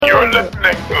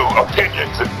listening to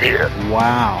Opinions in Beer.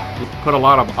 Wow. Put a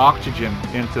lot of oxygen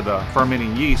into the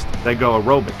fermenting yeast. They go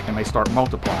aerobic and they start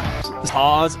multiplying.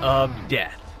 Cause of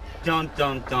death. Dun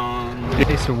dun dun. It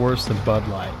tastes worse than Bud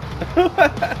Light.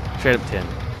 Straight up 10.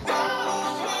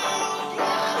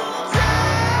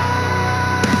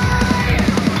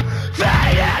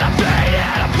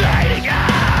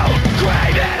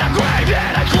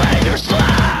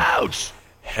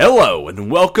 Hello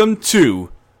and welcome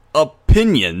to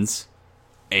Opinions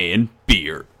and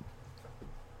Beer.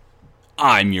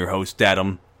 I'm your host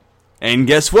Adam, and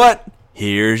guess what?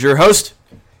 Here's your host,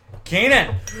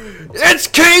 Keenan. It's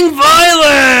King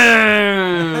Violent.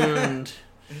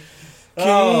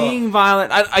 King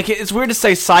Violent. I can't, it's weird to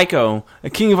say Psycho.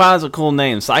 King Violent's a cool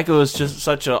name. Psycho is just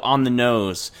such a on the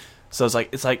nose. So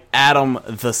it's like Adam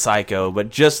the Psycho, but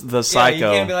just the Psycho.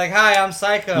 Yeah, you can't be like, "Hi, I'm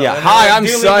Psycho." Yeah, and hi, like, I'm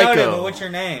duly Psycho. Noted, but what's your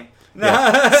name?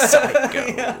 Yeah.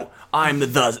 Psycho. I'm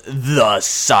the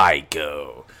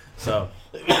Psycho. So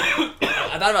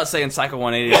I thought about saying Psycho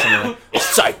 180 or something. Like,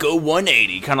 Psycho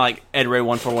 180, kind of like Ed Ray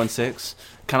 1416.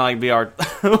 Kind of like be our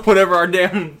whatever our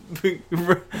damn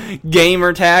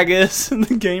gamer tag is,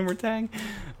 the gamer tag.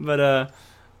 But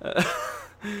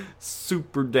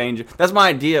super danger. That's my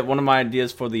idea. One of my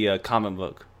ideas for the comic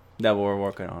book that we're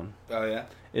working on. Oh yeah.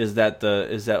 Is that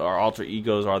our alter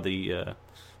egos are the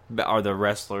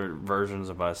wrestler versions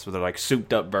of us, so they're like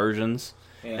souped up versions.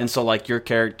 Yeah. And so like your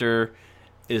character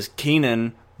is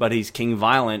Keenan, but he's King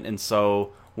Violent, and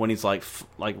so when he's like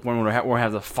when we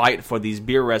have the fight for these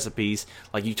beer recipes,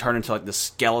 like you turn into like the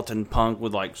skeleton punk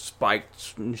with like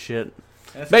spikes and shit.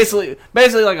 That's basically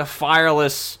like a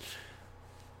fireless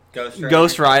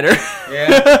Ghost Rider.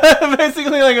 Yeah.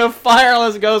 Basically like a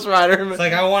fireless Ghost Rider. It's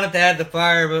like I wanted to add the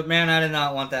fire, but man, I did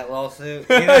not want that lawsuit.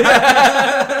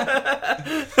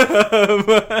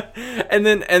 and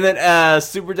then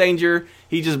Super Danger,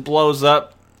 he just blows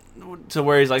up to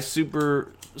where he's like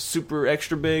super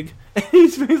extra big.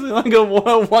 He's basically like a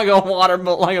water,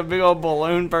 like a big old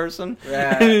balloon person.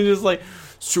 Yeah. And he's just like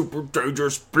Super Danger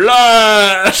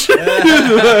Splash!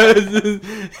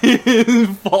 He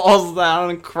falls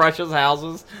down and crushes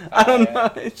houses. I don't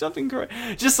know. It's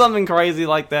just something crazy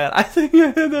like that. I think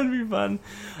that'd be fun.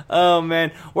 Oh,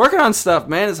 man. Working on stuff,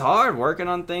 man, is hard. Working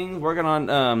on things. Working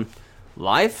on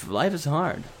life. Life is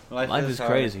hard. Life is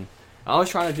crazy. I was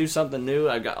trying to do something new.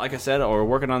 Like I said, or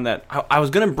working on that. I was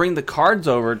going to bring the cards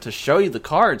over to show you the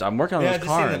cards. I'm working on those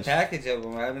cards. I just seen the package of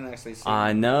them. I haven't actually seen them.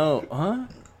 I know. Huh?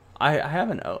 I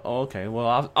haven't. Oh, okay.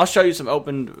 Well, I'll show you some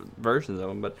open versions of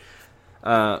them, but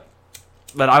I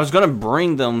was gonna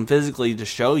bring them physically to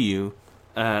show you,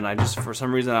 and I just for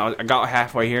some reason I got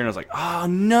halfway here and I was like, oh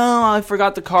no, I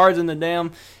forgot the cards in the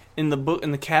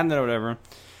cabinet or whatever.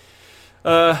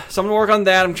 So I'm gonna work on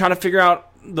that. I'm trying to figure out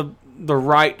the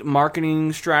right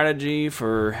marketing strategy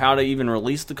for how to even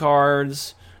release the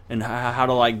cards and how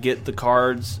to like get the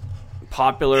cards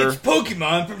popular. It's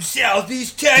Pokemon from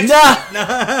Southeast Texas.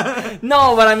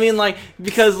 No, but I mean like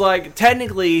because like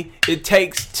technically it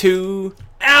takes two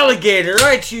alligator.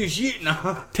 I choose you.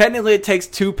 No. Technically it takes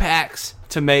 2 packs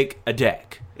to make a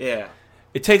deck. Yeah.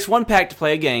 It takes 1 pack to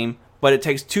play a game, but it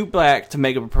takes 2 packs to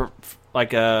make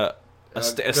a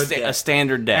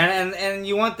standard deck. And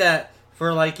you want that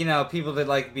for like people that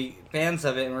like be fans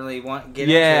of it and really want get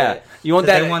into it. You want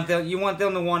that. You want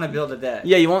them to want to build a deck.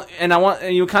 Yeah, you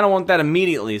kind of want that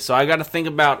immediately. So I got to think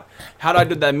about how do I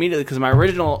do that immediately because my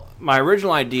original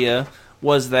idea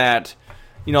was that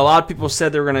a lot of people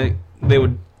said they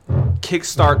would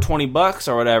kickstart $20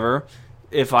 or whatever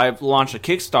if I launched a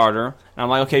Kickstarter. And I'm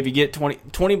like, okay, if you get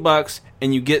 $20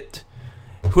 and you get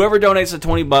whoever donates the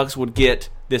 $20 would get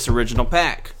this original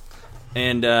pack,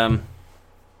 and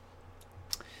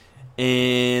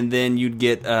then you'd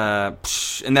get,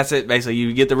 and that's it, basically.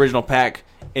 You'd get the original pack,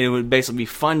 and it would basically be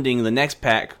funding the next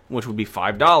pack, which would be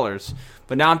 $5.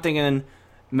 But now I'm thinking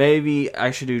maybe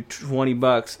I should do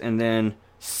 $20 and then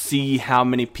see how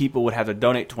many people would have to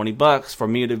donate $20 for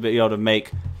me to be able to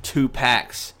make 2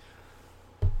 packs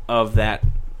of the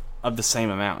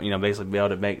same amount. Basically be able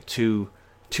to make two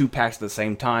packs at the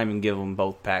same time and give them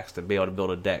both packs to be able to build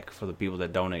a deck for the people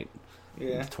that donate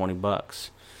 $20.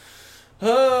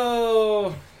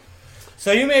 Oh,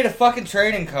 so you made a fucking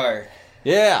trading card?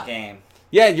 Game.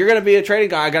 Yeah, you're gonna be a trading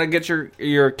card. I gotta get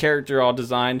your character all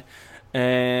designed.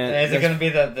 And is it gonna be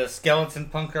the skeleton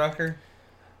punk rocker?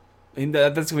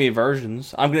 That's gonna be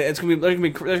versions. There's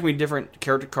gonna be different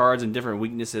character cards and different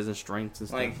weeknesses and strengths and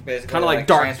stuff. Like basically, kind of like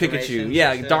Dark Pikachu.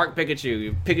 Yeah, Dark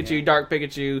Pikachu. Dark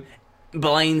Pikachu.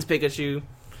 Blaine's Pikachu.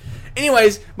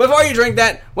 Anyways, before you drink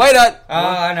that, wait up. Oh,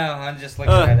 I know. I'm just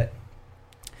looking at it.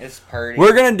 It's pretty.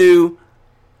 We're gonna do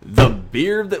the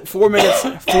beer that 4 minutes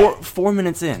 4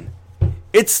 minutes in.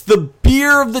 It's the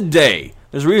beer of the day.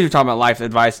 There's a reason we're talking about life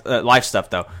advice, life stuff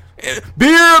though.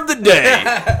 Beer of the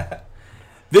day.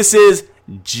 This is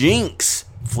Jinx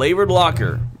flavored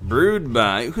lager, brewed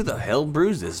by who the hell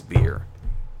brews this beer?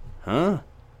 Huh?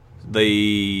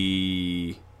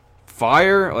 The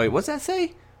Fire. Wait, what's that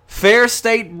say? Fair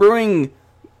State Brewing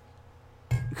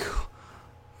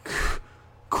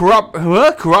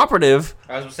Cooperative.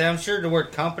 I was gonna say, I'm sure the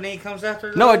word company comes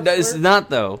after. No, it's not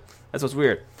though. That's what's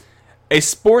weird. A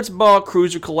sports ball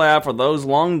cruiser collab for those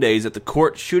long days at the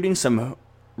court, shooting some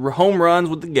home runs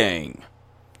with the gang.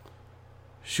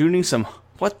 Shooting some...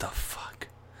 What the fuck?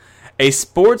 A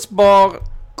sports ball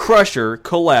crusher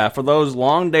collab for those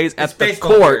long days at the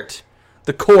court.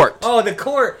 The court. Oh, the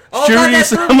court. Oh, Shooting God, that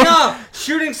threw me off.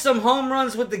 Shooting some home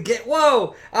runs with the get.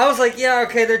 Whoa. I was like, yeah,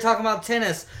 okay, they're talking about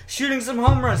tennis. Shooting some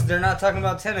home runs. They're not talking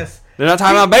about tennis. They're not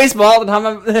talking about baseball. They're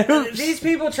talking about hoops. These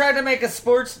people tried to make a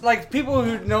sports, like, people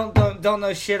who don't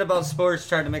know shit about sports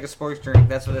tried to make a sports drink.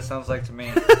 That's what it sounds like to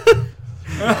me.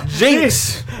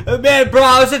 Jinx. Man, bro,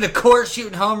 I was in the court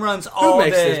shooting home runs all Who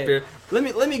makes day. this beer? Let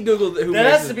me Google who That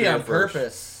makes has this to be beer on first.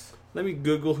 purpose. Let me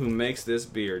Google who makes this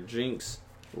beer. Jinx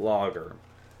Lager.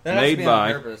 That has to Made be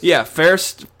by on purpose. yeah,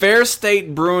 Fair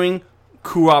State Brewing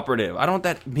Cooperative. I don't know what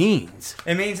that means.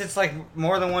 It means it's like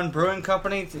more than one brewing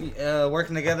company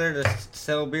working together to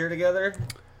sell beer together.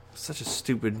 Such a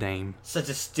stupid name. Such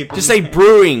a stupid Just say name.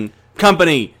 brewing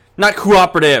company, not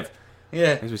cooperative.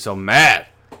 Yeah. Makes me so mad.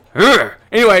 Ugh.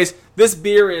 Anyways, this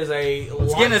beer is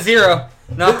It's getting a 0.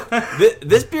 No.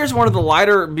 This beer is one of the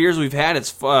lighter beers we've had.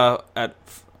 It's at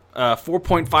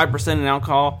 4.5% in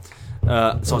alcohol.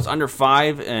 So it's under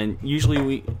 5, and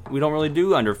usually we don't really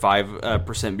do under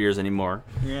 5% beers anymore.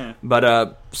 Yeah.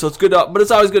 But so it's good, but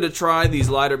it's always good to try these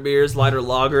lighter beers, lighter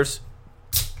lagers.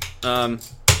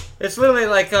 It's literally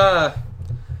like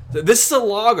This is a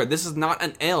lager. This is not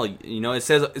an ale. You know, it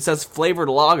says flavored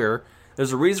lager.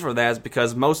 There's a reason for that. Is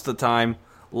because most of the time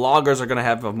lagers are going to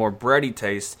have a more bready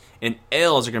taste, and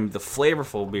ales are going to be the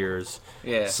flavorful beers.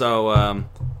 Yeah. So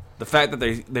the fact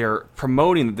that they're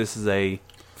promoting that this is a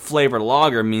flavored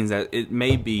lager means that it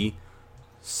may be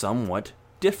somewhat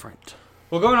different.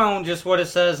 Well, going on just what it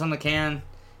says on the can,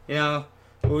 you know,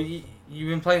 you've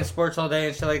been playing sports all day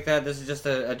and shit like that. This is just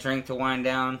a drink to wind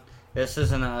down. This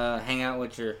isn't a hang out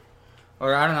with your,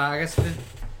 or I don't know. I guess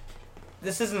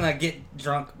this isn't a get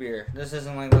drunk beer. This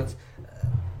isn't like let's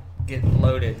get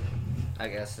loaded. I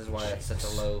guess is why it's such a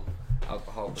low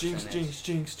alcohol percentage.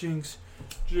 Jinx.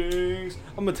 I'm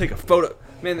gonna take a photo.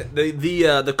 Man,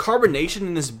 the carbonation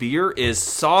in this beer is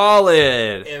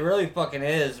solid. It really fucking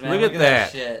is, man. Look at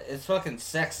that. shit. It's fucking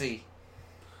sexy.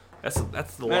 That's the That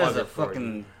is lager a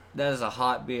fucking. That is a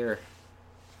hot beer.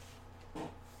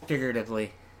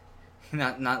 Figuratively,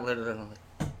 not literally.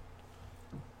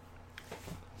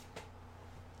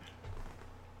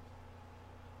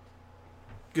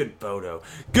 Good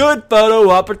photo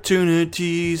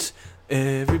opportunities.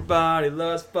 Everybody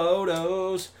loves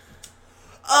photos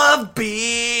of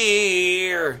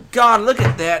beer. God, look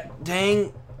at that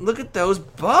dang. Look at those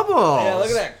bubbles. Yeah, look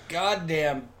at that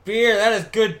goddamn beer. That is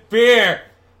good beer.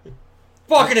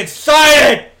 Fucking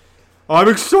excited. I'm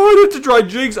excited to try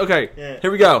Jinx. Okay, Yeah.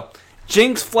 Here we go.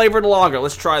 Jinx flavored lager.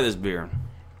 Let's try this beer.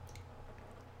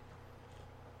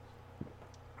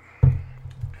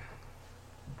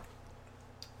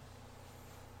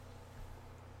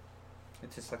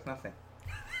 It's just like nothing.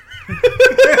 No,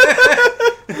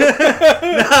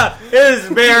 it is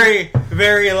very,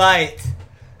 very light.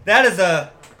 That is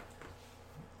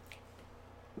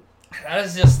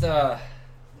just that's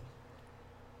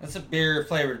a beer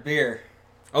flavored beer,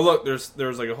 Oh look, there's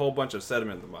like a whole bunch of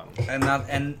sediment at the bottom. and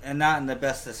not in the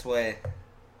bestest way.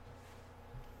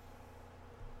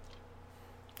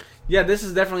 Yeah, this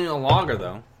is definitely a lager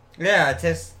though. Yeah, it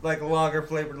tastes like a lager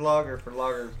flavored lager for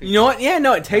lager people. You know what? Yeah,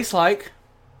 no, it tastes like.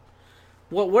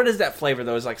 What is that flavor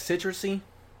though? It's like citrusy.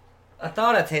 I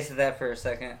thought I tasted that for a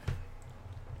second.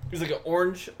 It's like an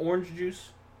orange juice.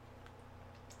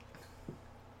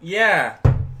 Yeah.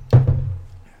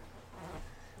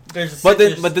 There's a But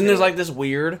then citrus there's to like it. this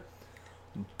weird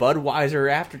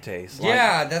Budweiser aftertaste. Like,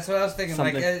 Yeah, that's what I was thinking.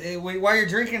 Like, something- while you're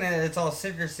drinking it, it's all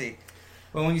citrusy.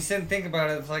 But when you sit and think about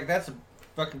it, it's like that's a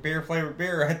fucking beer flavored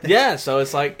beer right there. Yeah, so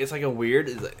it's like a weird,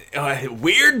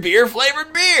 weird beer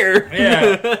flavored beer.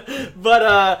 Yeah.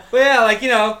 But yeah, like, you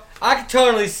know, I could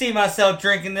totally see myself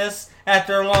drinking this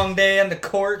after a long day on the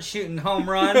court shooting home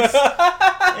runs. You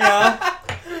know?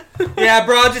 Yeah,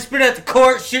 bro, I've just been at the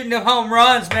court shooting them home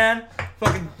runs, man.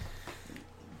 Fucking.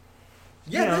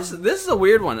 yeah, You know. this is a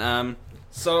weird one.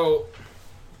 So,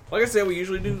 like I said, we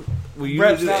usually do we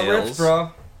Reps usually not do rips, ales,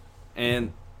 bro.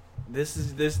 and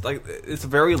this like it's a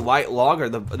very light lager.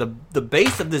 The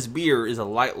base of this beer is a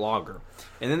light lager,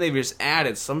 and then they've just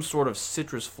added some sort of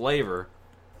citrus flavor.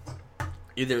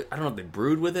 Either I don't know if they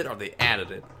brewed with it or they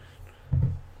added it,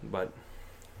 but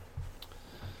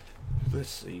let's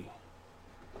see.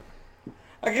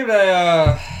 I give it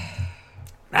a.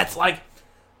 That's like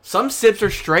some sips are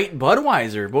straight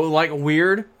Budweiser, but with like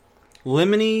weird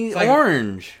lemony like-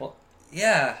 orange.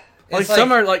 Yeah. Like It's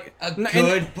some are like a and-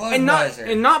 good and not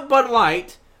Budweiser. and not Bud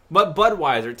Light, but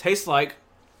Budweiser tastes like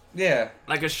Yeah.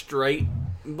 a straight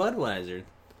Budweiser.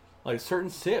 Like certain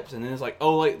sips, and then it's like,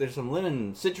 oh, like there's some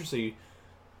lemon citrusy.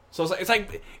 So it's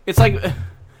like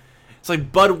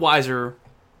Budweiser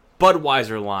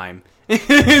lime.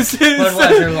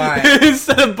 Budweiser lime.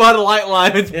 Instead of Bud Light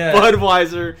lime, it's Yeah.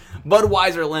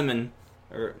 Budweiser lemon.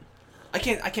 Or I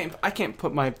can't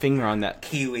put my finger on that.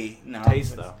 Kiwi. No.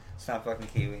 Taste, it's- though. It's not fucking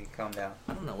kiwi. Calm down.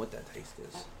 I don't know what that taste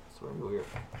is. It's very weird.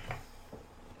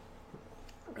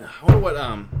 I wonder what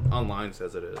online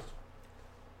says it is.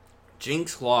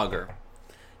 Jinx Lager.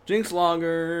 Jinx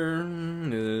Lager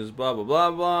is blah blah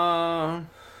blah blah.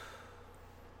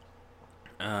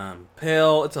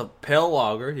 Pale. It's a pale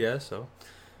lager. Yes. So,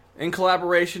 in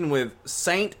collaboration with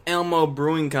Saint Elmo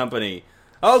Brewing Company.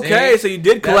 Okay, See? so you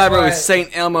did That's collaborate why- with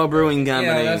Saint Elmo Brewing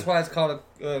Company. Yeah, that's why it's called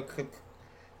a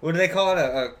what do they call it?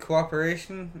 A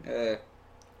cooperation?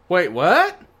 Wait,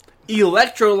 what?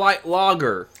 Electrolyte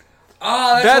Lager.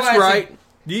 Oh, That's why it's right.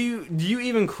 Do you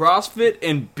even CrossFit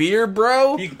and beer,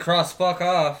 bro? You can cross fuck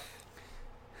off.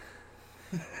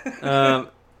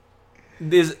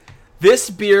 This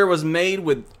beer was made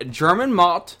with German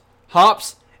malt,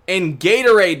 hops, and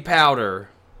Gatorade powder.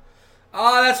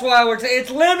 Oh, that's why it's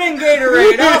lemon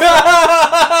Gatorade.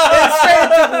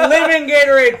 It's lemon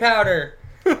Gatorade powder.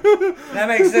 That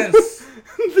makes sense.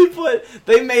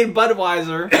 They made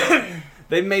Budweiser.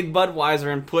 They made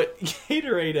Budweiser and put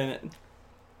Gatorade in it.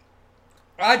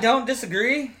 I don't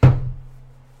disagree.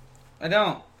 I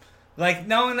don't. Like,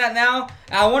 knowing that now,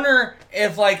 I wonder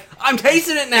if, like... I'm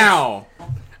tasting it now.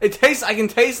 I can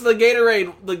taste the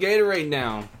Gatorade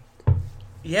now.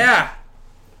 Yeah.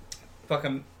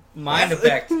 Fucking mind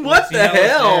effect. What You the know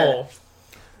it's hell?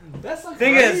 That's so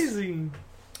Thing is- crazy.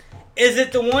 Is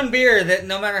it the one beer that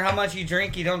no matter how much you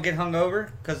drink, you don't get hungover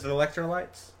because of the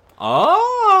electrolytes? Oh.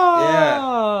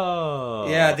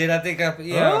 Yeah, dude, I think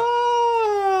yeah.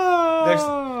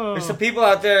 Oh. There's some people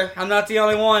out there. I'm not the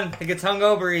only one that gets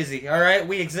hungover easy. All right,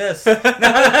 we exist. I'm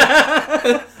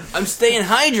staying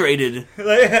hydrated.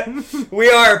 We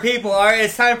are people. All right,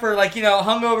 it's time for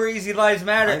hungover easy lives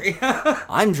matter.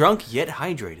 I'm drunk yet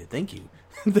hydrated. Thank you.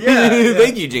 Yeah.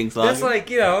 Thank you, Jinx. That's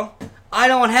I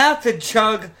don't have to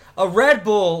chug a Red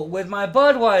Bull with my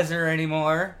Budweiser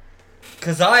anymore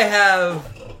because I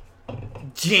have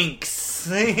Jinx.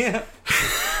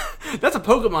 That's a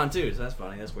Pokemon too, so that's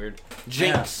funny. That's weird.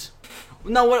 Jinx.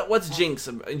 No, what's Jinx?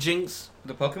 Jinx?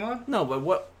 The Pokemon? No, but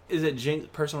what is it? Jinx?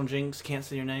 Personal Jinx? Can't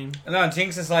say your name. No,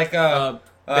 Jinx is like Bad-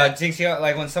 Jinx.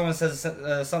 Like when someone says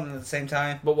something at the same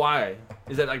time. But why?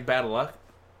 Is that like bad luck?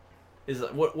 Is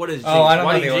it, what is Jinx? Oh, I don't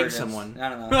why know do you the jinx origins. someone? I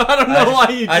don't know. I don't know why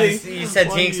you jinx. You said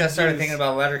why Jinx. you I started jinx. thinking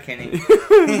about Letterkenny.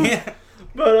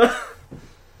 But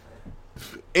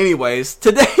anyways,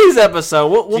 today's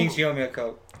episode. Jinx, you owe me a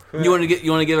Coke. You want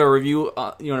to give a review?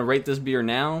 You want to rate this beer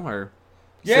now or?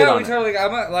 sit Yeah, on we it? totally.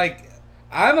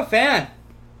 I'm a fan.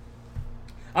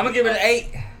 I'm gonna give it an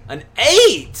 8. An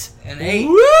 8. An 8.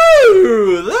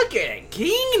 Woo! Look at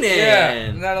Keenan.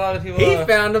 Yeah, not a lot of people. He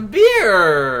found a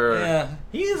beer. Yeah,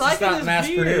 He's It's liking not this mass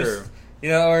beer. produced.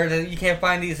 You can't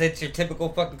find these at your typical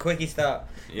fucking quickie stop.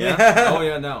 Yeah. Oh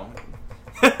yeah, no.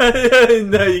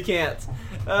 No, you can't.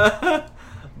 But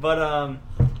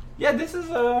yeah, this is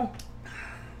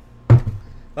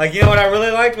Like, you know what I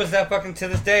really liked was that fucking, to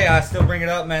this day, I still bring it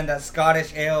up, man, that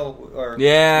Scottish ale.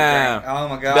 Yeah. Oh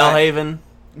my god. Bellhaven.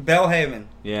 Bellhaven.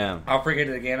 Yeah. I'll forget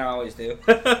it again, I always do.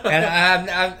 And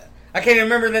I can't even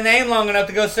remember the name long enough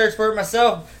to go search for it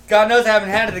myself. God knows I haven't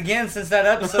had it again since that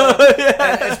episode.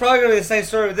 Yeah. And it's probably going to be the same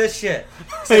story with this shit.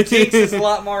 So Jinx is a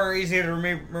lot more easier to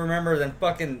remember than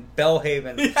fucking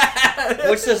Bellhaven.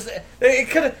 Which is, it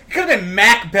could have been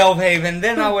Mac Bellhaven,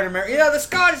 then I would remember. The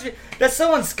Scottish, that's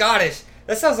someone Scottish.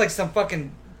 That sounds like some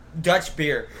fucking Dutch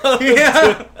beer.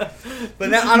 Yeah. But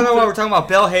now, I don't know why we're talking about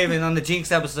Bellhaven on the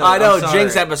Jinx episode. I know, I'm sorry.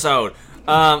 Jinx episode.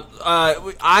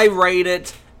 I rate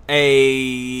it a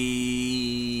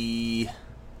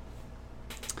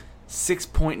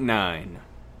 6.9.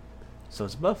 So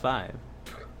it's above 5.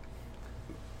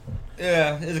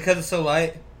 Yeah, is it because it's so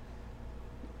light?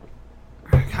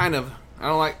 Kind of. I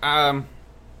don't like.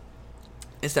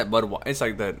 It's that Budweiser. It's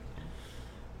like that.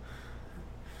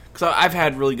 So I've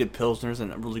had really good pilsners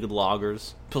and really good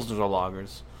lagers. Pilsners are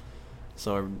lagers.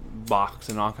 So Bocks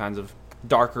and all kinds of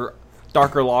darker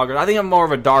lagers. I think I'm more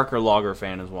of a darker lager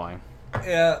fan is why.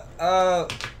 Yeah,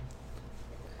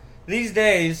 these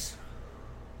days,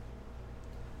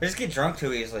 I just get drunk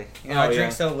too easily. You know, I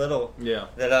drink so little Yeah.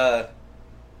 that,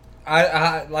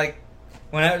 I like,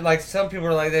 when I, like, some people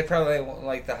are like, they probably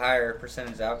like the higher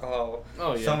percentage alcohol.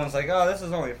 Oh, yeah. Someone's like, oh, this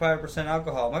is only 5%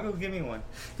 alcohol. Michael, give me one.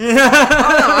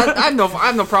 I have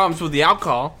no problems with the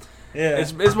alcohol. Yeah.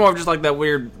 It's more of just like that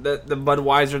weird the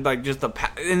Budweiser, like just the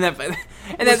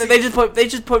they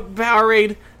just put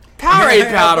Powerade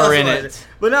powder in it.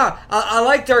 But no, I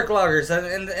like dark lagers,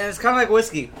 and it's kind of like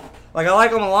whiskey. Like, I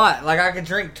like them a lot. Like, I could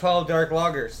drink 12 dark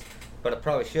lagers, but I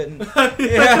probably shouldn't.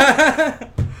 Yeah.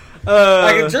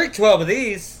 I can drink 12 of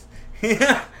these.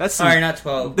 That's Sorry, not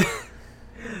 12.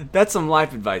 That's some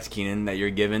life advice, Keenan, that you're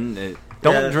given.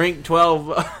 Don't drink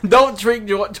 12. Don't drink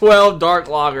 12 dark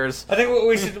lagers. I think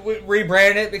we should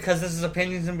rebrand it because this is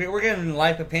opinions and beer. We're getting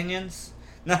life opinions.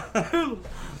 No.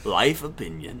 Life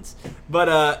opinions.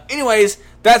 But anyways,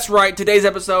 that's right. Today's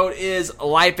episode is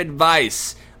life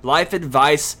advice. Life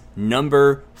advice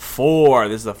number 4.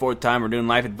 This is the 4th time we're doing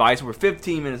life advice. We're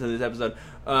 15 minutes into this episode.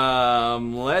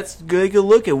 Let's take a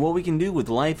look at what we can do with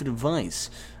life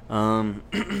advice. So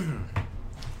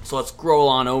let's scroll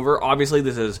on over. Obviously,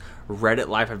 this is Reddit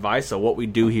life advice. So what we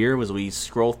do here is we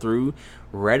scroll through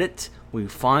Reddit. We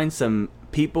find some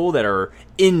people that are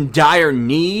in dire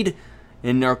need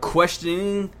and are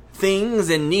questioning things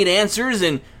and need answers.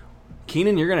 And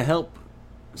Keenan, you're going to help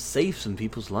save some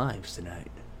people's lives tonight.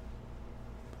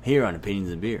 Here on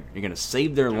Opinions and Beer. You're going to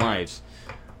save their lives.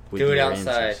 Do it your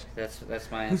outside. answers.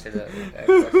 That's my answer to that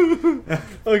question.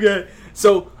 Okay.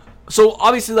 So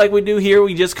obviously, like we do here,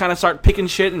 we just kind of start picking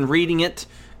shit and reading it.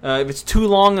 If it's too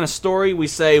long in a story, we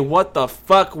say, "What the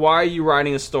fuck? Why are you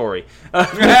writing a story?"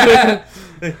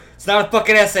 It's not a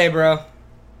fucking essay, bro.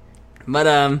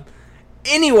 But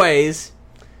anyways,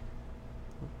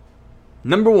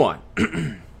 number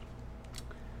 1.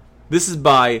 This is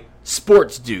by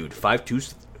Sports Dude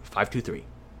 523.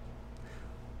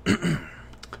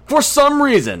 For some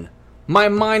reason, my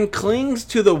mind clings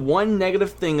to the one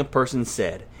negative thing a person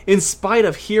said, in spite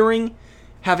of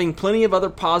having plenty of other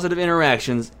positive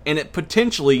interactions, and it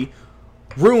potentially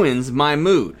ruins my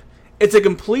mood. It's a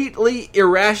completely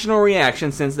irrational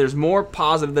reaction since there's more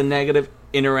positive than negative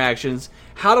interactions.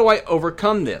 How do I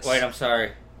overcome this? Wait, I'm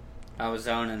sorry. I was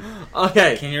zoning.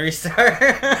 Okay. Can you restart?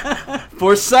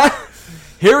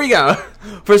 Here we go.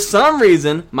 For some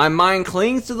reason, my mind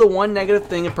clings to the one negative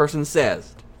thing a person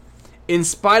says, in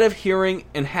spite of hearing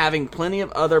and having plenty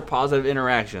of other positive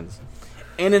interactions.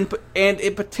 And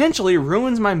it potentially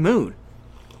ruins my mood.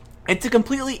 It's a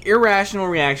completely irrational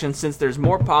reaction since there's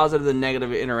more positive than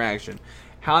negative interaction.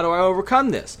 How do I overcome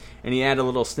this? And he added a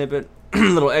little snippet, a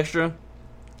little extra.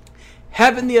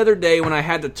 Happened the other day when I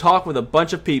had to talk with a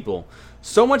bunch of people.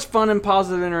 So much fun and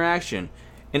positive interaction.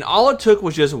 And all it took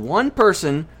was just one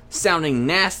person sounding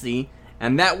nasty,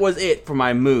 and that was it for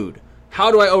my mood. How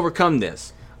do I overcome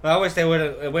this? Well, I wish they would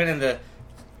have went into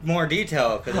more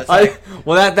detail, because it's like...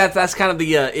 that's kind of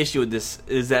the issue with this,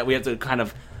 is that we have to kind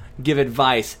of give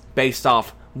advice based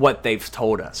off what they've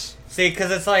told us. See,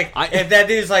 because it's like, if that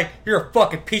dude's like, you're a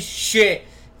fucking piece of shit,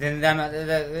 then I'm not, you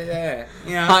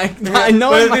know? I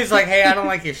know. But if he's like, hey, I don't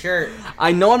like your shirt.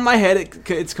 I know in my head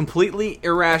it's completely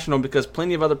irrational because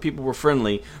plenty of other people were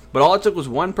friendly, but all it took was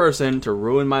one person to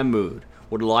ruin my mood.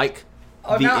 Would like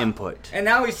input. And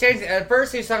now he's changing. At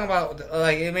first he's talking about,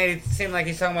 like, it made it seem like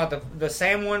he's talking about the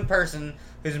same one person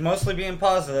who's mostly being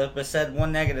positive but said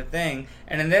one negative thing.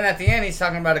 And then at the end he's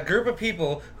talking about a group of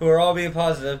people who are all being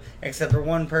positive except for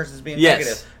one person's being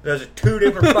negative. Those are two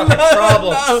different fucking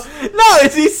problems. No,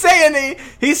 he's saying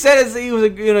he said he was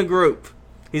in a group.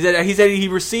 He said he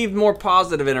received more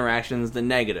positive interactions than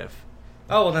negative.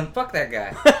 Oh, well then fuck that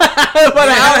guy.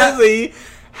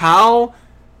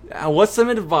 But what's some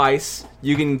advice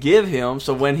you can give him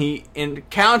so when he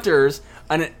encounters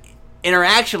an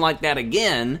interaction like that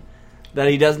again, that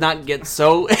he does not get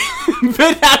so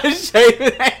bent out of shape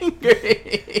and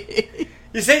angry?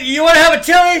 You said you want to have a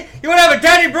chili? You want to have a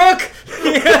Daddy Brook?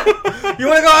 You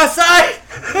want to go outside?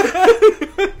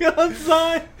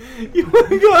 You want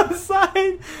to go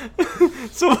outside?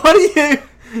 So what do you...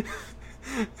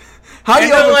 How do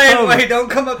you overcome? Wait, don't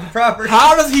come up the property.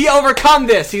 How does he overcome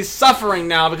this? He's suffering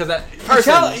now because that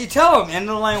person... You tell him, in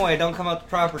the laneway, don't come up the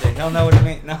property. He'll know what it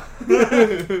means. No.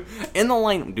 In the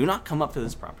lane, do not come up to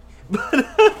this property.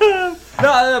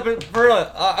 No, but for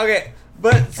real. Okay.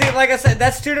 But see, like I said,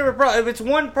 that's two different problems. If it's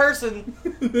one person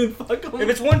Fuck 'em. If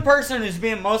it's one person who's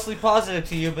being mostly positive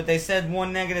to you, but they said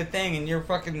one negative thing, and you're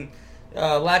fucking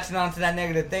latching onto that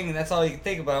negative thing, and that's all you can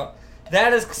think about,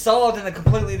 that is solved in a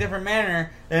completely different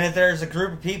manner than if there's a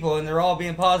group of people and they're all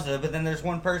being positive, but then there's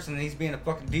one person and he's being a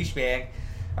fucking douchebag.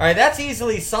 Alright, that's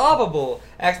easily solvable.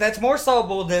 Actually, that's more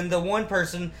solvable than the one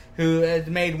person who had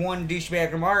made one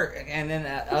douchebag remark, and then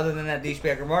other than that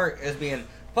douchebag remark as being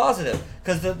positive.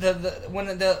 Because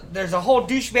when there's a whole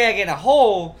douchebag in a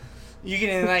hole, you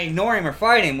can like ignore him or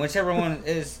fight him, whichever one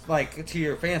is like to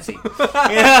your fancy.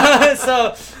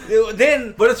 So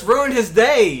then, But it's ruined his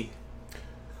day.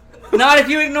 not if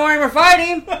you ignore him or fight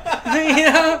him.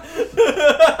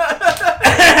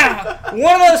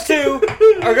 One of those two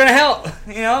are gonna help.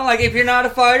 Like if you're not a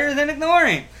fighter, then ignore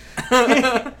him.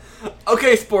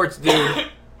 Okay, sports dude.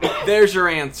 There's your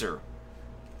answer.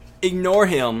 Ignore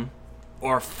him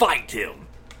or fight him.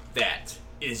 That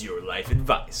is your life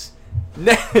advice.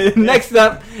 Next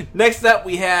up,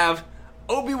 we have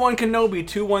Obi-Wan Kenobi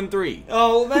 213.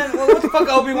 Oh man, what the fuck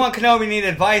Obi-Wan Kenobi need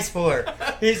advice for?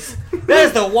 That is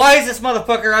the wisest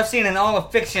motherfucker I've seen in all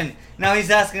of fiction. Now he's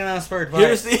asking us for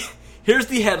advice. Here's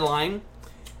the headline.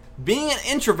 Being an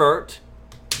introvert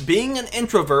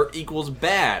equals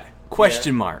bad?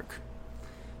 Question mark.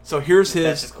 So here's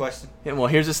That's his question. Yeah, well,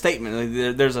 here's a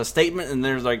statement. There's a statement and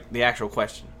there's like the actual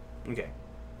question. Okay.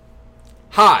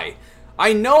 Hi,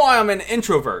 I know I'm an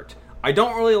introvert. I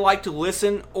don't really like to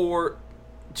listen or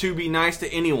to be nice to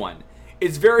anyone.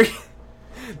 It's very...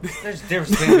 There's a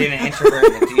difference between being an introvert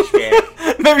and a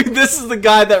douchebag. Maybe this is the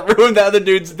guy that ruined the other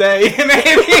dude's day.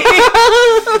 Maybe.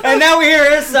 And now we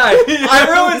hear his side. I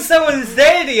ruined someone's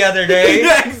day the other day.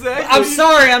 Yeah, exactly. I'm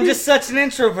sorry, I'm just such an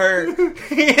introvert.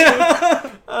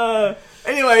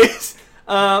 Anyways,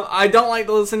 I don't like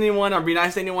to listen to anyone or be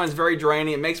nice to anyone. It's very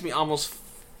draining. It makes me almost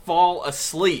fall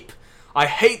asleep. I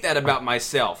hate that about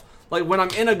myself. Like when I'm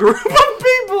in a group of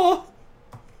people.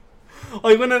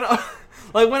 Like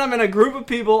when I'm in a group of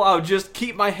people, I'll just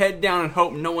keep my head down and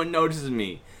hope no one notices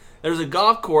me. There's a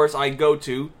golf course I go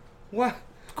to. What?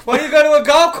 Why do you go to a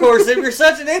golf course if you're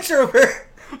such an introvert?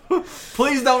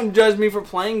 Please don't judge me for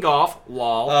playing golf,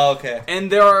 lol. Oh, okay.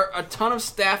 And there are a ton of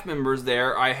staff members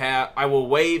there. I will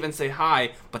wave and say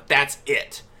hi, but that's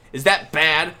it. Is that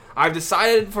bad? I've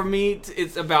decided for me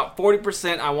it's about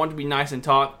 40% I want to be nice and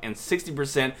talk, and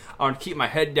 60% I want to keep my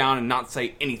head down and not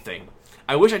say anything.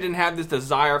 I wish I didn't have this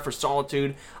desire for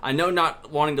solitude. I know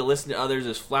not wanting to listen to others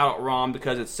is flat out wrong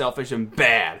because it's selfish and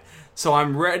bad. So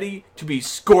I'm ready to be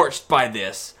scorched by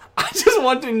this. I just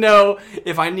want to know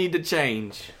if I need to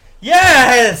change.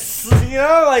 Yes!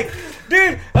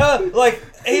 Dude,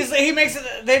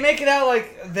 they make it out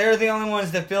like they're the only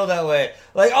ones that feel that way.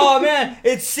 Like, oh man,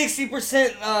 it's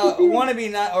 60% want to be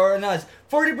nice, or no, it's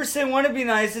 40% want to be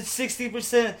nice, it's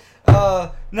 60%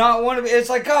 not want to be. It's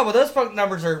like, God, well, those fucking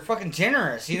numbers are fucking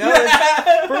generous, For me,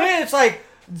 it's like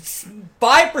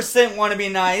 5% want to be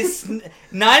nice,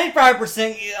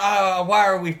 95%. Why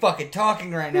are we fucking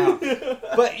talking right now?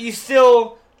 But you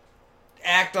still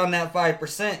act on that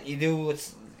 5%. You do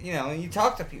what's you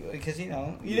talk to people because you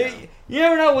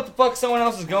never know what the fuck someone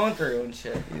else is going through and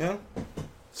shit.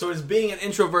 So is being an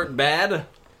introvert bad?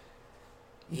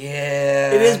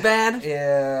 Yeah, It is bad?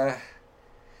 Yeah.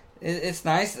 It's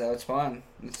nice though. It's fun.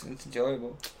 It's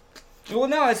enjoyable. Well,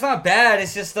 no, it's not bad.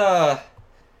 It's just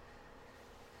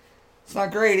it's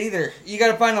not great either. You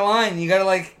got to find a line. You got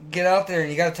to get out there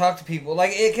and you got to talk to people.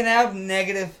 Like it can have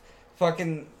negative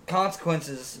fucking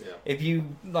consequences if you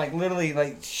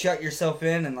literally shut yourself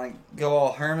in and go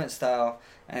all hermit style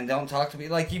and don't talk to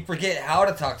people. You forget how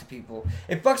to talk to people.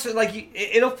 It fucks with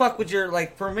it'll fuck with your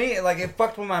for me it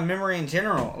fucked with my memory in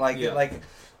general.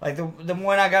 The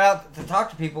when I got out to talk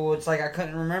to people, it's I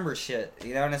couldn't remember shit,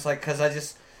 and it's because I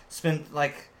just spent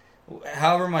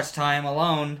however much time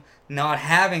alone not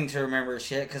having to remember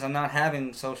shit because I'm not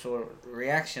having social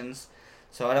reactions,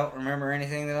 so I don't remember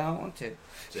anything that I don't want to.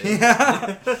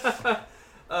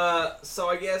 So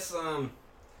I guess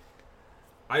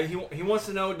he wants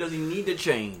to know, does he need to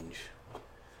change?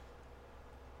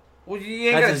 Well, you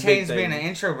ain't gotta change being an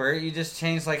introvert. You just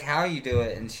change how you do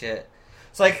it and shit.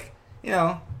 It's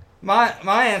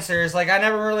my answer is I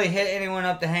never really hit anyone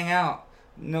up to hang out.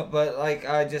 No, but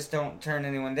I just don't turn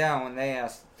anyone down when they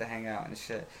ask to hang out and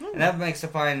shit. Mm-hmm. And that makes a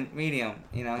fine medium,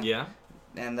 Yeah.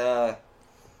 And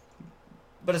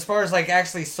but as far as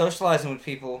actually socializing with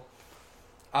people,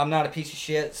 I'm not a piece of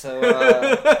shit, so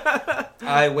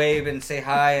I wave and say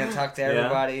hi and talk to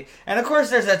everybody. Yeah. And of course,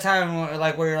 there's that time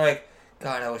where you're like,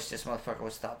 God, I wish this motherfucker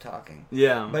would stop talking.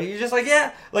 Yeah. But you're just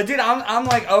yeah, dude, I'm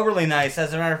overly nice.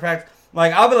 As a matter of fact,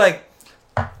 I'll be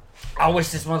I wish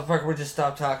this motherfucker would just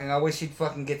stop talking. I wish he'd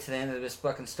fucking get to the end of his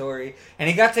fucking story. And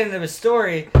he got to the end of his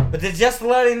story, but then just to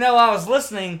let him know I was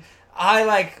listening, I,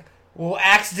 like, will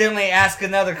accidentally ask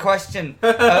another question.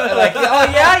 Like,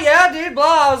 oh, yeah, dude,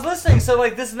 blah, I was listening. So,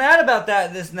 like, this and that about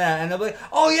that, this and that. And they'll be like,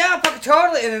 oh, yeah, fucking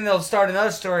totally. And then they'll start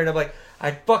another story, and I'm like, I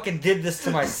fucking did this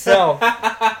to myself.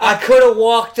 I could have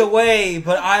walked away,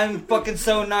 but I'm fucking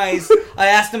so nice. I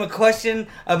asked him a question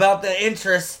about the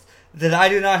interest that I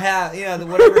do not have, you know,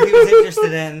 whatever he was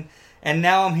interested in, and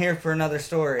now I'm here for another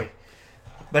story.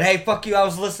 But hey, fuck you, I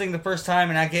was listening the first time,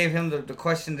 and I gave him the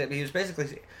question that he was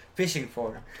basically fishing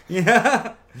for.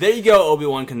 Yeah. There you go,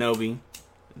 Obi-Wan Kenobi.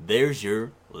 There's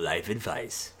your life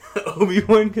advice.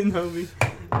 Obi-Wan Kenobi.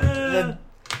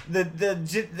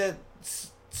 The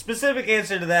specific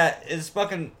answer to that is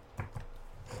fucking,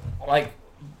 like,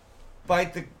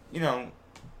 bite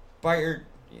your...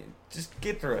 Just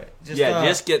get through it.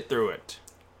 Just get through it.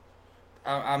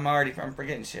 I'm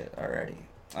forgetting shit already.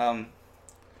 I'm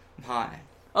high.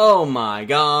 Oh my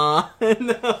god.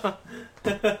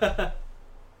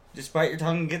 Just bite your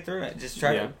tongue and get through it. Just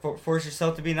try to force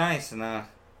yourself to be nice. And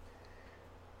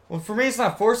well, for me, it's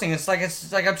not forcing. It's like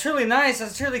I'm truly nice. I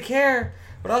truly care,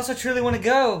 but I also truly want to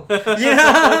go.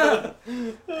 Yeah.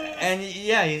 And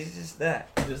yeah, it's just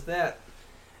that.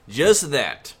 Just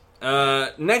that.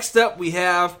 Next up, we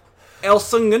have El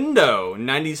Segundo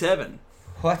 97.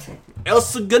 What? El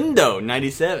Segundo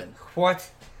 97. What?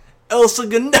 El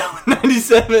Segundo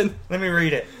 97. Let me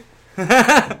read it.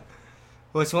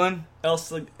 Which one? El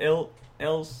Segundo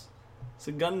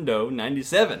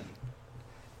 97.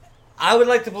 I would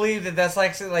like to believe that that's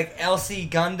like Elsie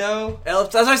Gundo.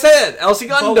 That's what I said. El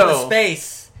Segundo. But with a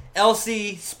space.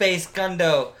 Elsie space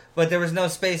Gundo. But there was no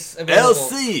space available.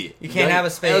 LC. You can't have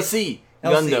a space. LC.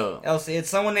 Gundo. Elsie. It's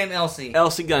someone named Elsie. El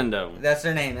Segundo. That's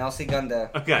their name. Elsie Gundo.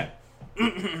 Okay.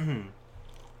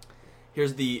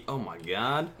 Here's the. Oh my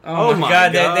god. Oh my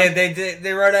god.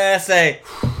 They wrote an essay.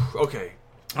 Okay.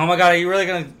 Oh my god. Are you really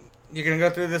gonna? You're gonna go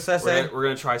through this essay? We're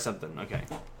gonna try something. Okay.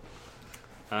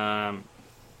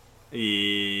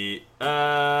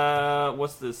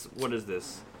 What's this? What is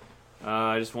this?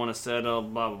 I just want to settle.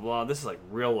 Blah blah blah. This is like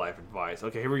real life advice.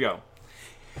 Okay, here we go.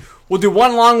 We'll do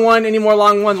one long one. Any more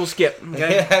long ones, we'll skip.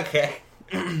 Okay. Okay.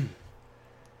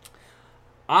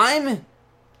 I'm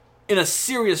in a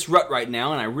serious rut right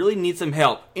now, and I really need some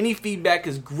help. Any feedback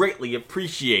is greatly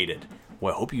appreciated.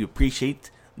 Well, I hope you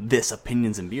appreciate this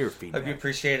Opinions and Beer feedback. Hope you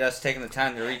appreciate us taking the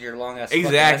time to read your long ass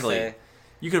Exactly. essay.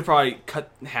 You could probably cut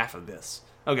half of this.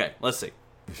 Okay, let's see.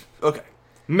 Okay.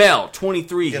 Mel,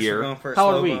 23 Guess here. we're going for a How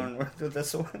old are slow we? going with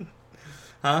this one.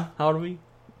 Huh? How old are we?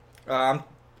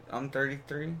 I'm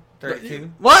 33,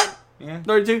 32. What? Yeah.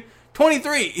 32?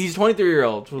 23. He's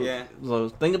 23-year-old. Yeah. So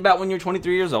think about when you're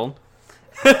 23 years old.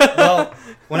 Well,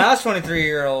 when I was 23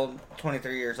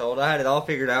 years old, I had it all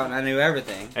figured out and I knew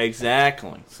everything.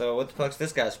 Exactly. So what the fuck's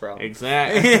this guy's problem?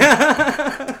 Exactly.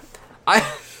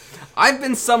 I've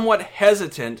been somewhat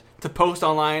hesitant to post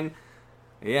online.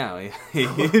 Yeah, he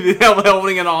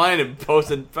holding it online and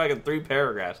posted fucking 3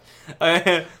 paragraphs.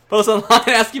 Post online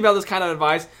asking about this kind of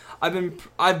advice.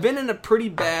 I've been in a pretty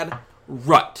bad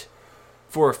rut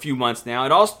for a few months now.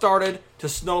 It all started to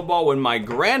snowball when my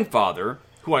grandfather,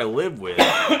 who I live with,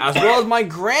 as well as my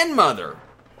grandmother,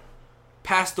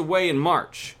 passed away in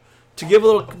March. To give a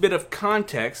little bit of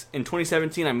context, in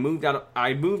 2017 I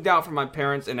moved out from my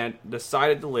parents and had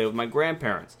decided to live with my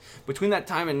grandparents. Between that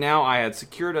time and now, I had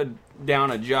secured down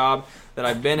a job that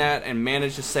I've been at and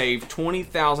managed to save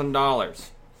 $20,000.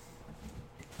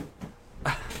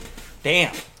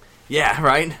 Damn. Yeah,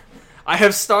 right? I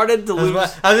have started to lose...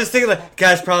 I was just thinking, like,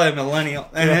 guy's probably a millennial.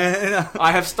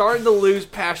 I have started to lose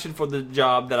passion for the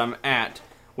job that I'm at,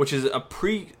 which is a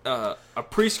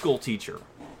preschool teacher.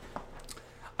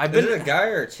 Is it a guy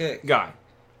or a chick? Guy.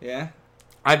 Yeah?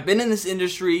 I've been in this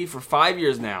industry for 5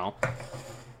 years now,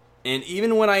 and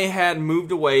even when I had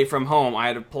moved away from home, I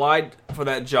had applied for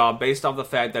that job based off the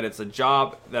fact that it's a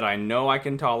job that I know I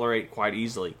can tolerate quite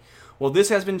easily. Well, this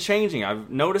has been changing. I've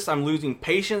noticed I'm losing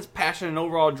patience, passion, and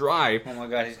overall drive Oh my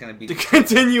god, he's gonna be... to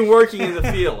continue working in the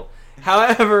field.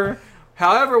 However,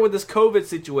 with this COVID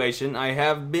situation, I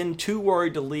have been too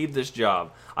worried to leave this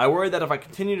job. I worry that if I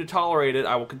continue to tolerate it,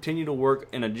 I will continue to work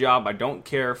in a job I don't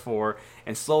care for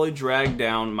and slowly drag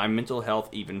down my mental health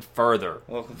even further.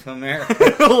 Welcome to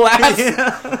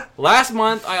America. Last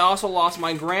month, I also lost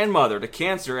my grandmother to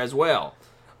cancer as well.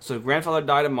 So grandfather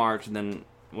died in March, and then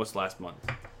what's last month?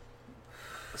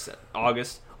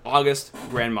 August,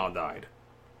 grandma died.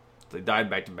 They died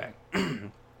back to back.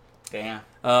 Damn.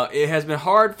 It has been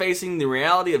hard facing the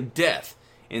reality of death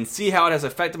and see how it has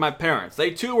affected my parents.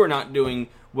 They too were not doing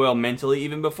well mentally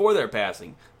even before their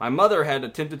passing. My mother had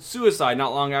attempted suicide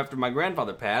not long after my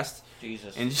grandfather passed.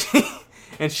 Jesus.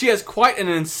 And she has quite an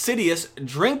insidious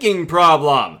drinking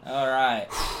problem. All right.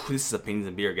 This is a Opinions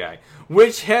and Beer guy.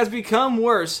 Which has become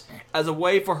worse as a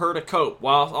way for her to cope.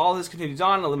 While all this continues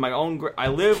on, I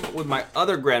live with my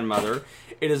other grandmother.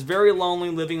 It is very lonely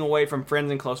living away from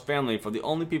friends and close family, for the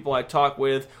only people I talk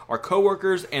with are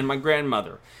coworkers and my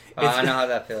grandmother. I know how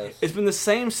that feels. It's been the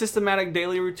same systematic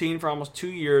daily routine for almost 2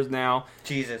 years now.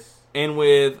 Jesus. And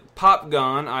with Pop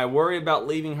gone, I worry about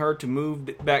leaving her to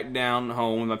move back down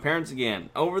home with my parents again.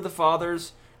 Over the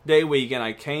Father's Day weekend,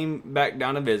 I came back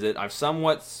down to visit. I've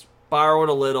somewhat spiraled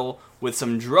a little with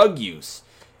some drug use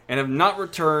and have not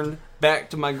returned back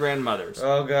to my grandmother's.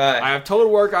 Oh, God. I have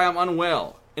told work I am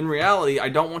unwell. In reality, I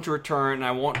don't want to return, and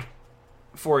I want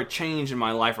for a change in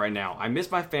my life right now. I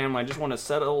miss my family. I just want to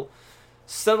settle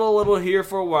a little here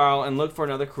for a while and look for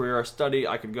another career or study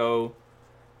I could go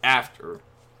after.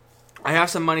 I have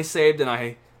some money saved, and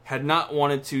I had not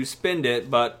wanted to spend it,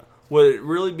 but would it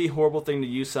really be a horrible thing to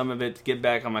use some of it to get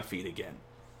back on my feet again?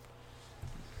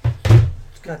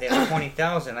 Goddamn,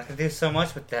 20,000. I could do so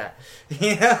much with that.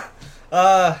 Yeah.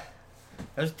 That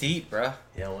was deep, bro.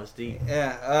 Yeah, well, it's deep.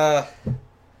 Yeah.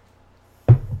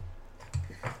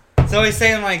 So he's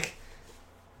saying, like,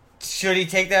 should he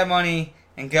take that money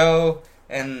and go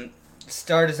and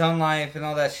start his own life and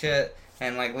all that shit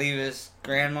and, like, leave his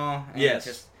grandma? And yes.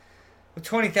 Just, with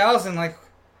 20,000, like,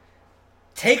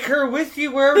 take her with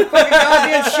you wherever fucking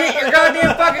goddamn shit you're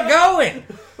goddamn fucking going.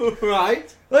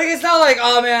 Right? Like, it's not like,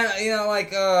 oh, man, you know,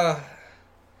 like,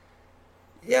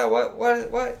 yeah, what?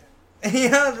 You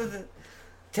know,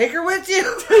 take her with you.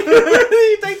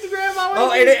 You take the grandma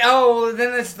with you?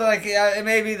 Then it's like, it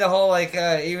may be the whole, like,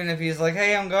 even if he's like,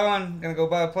 hey, I'm gonna go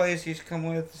buy a place, you should come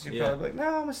with. She'd probably be like,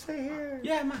 no, I'm gonna stay here.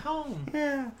 Yeah, my home.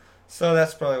 Yeah. So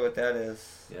that's probably what that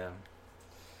is. Yeah.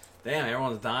 Damn,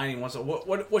 everyone's dying.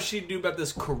 What should he do about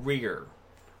this career?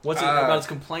 What's it about his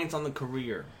complaints on the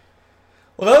career?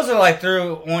 Well, those are like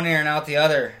through one ear and out the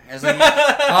other. It's like,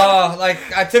 oh, like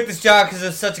I took this job because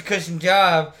it's such a cushion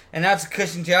job, and that's a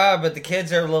cushion job, but the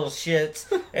kids are little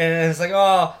shits, and it's like,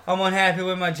 oh, I'm unhappy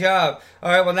with my job.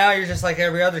 All right, well now you're just like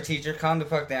every other teacher. Calm the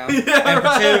fuck down. Yeah, and for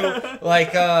right. two,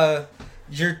 like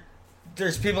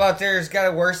there's people out there who's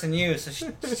got it worse than you, so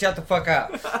shut the fuck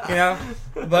up, you know.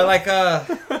 But like,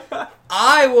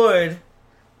 I would,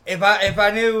 if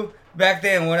I knew back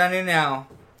then what I knew now.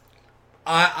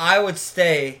 I would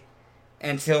stay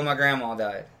until my grandma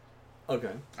died.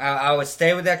 Okay. I would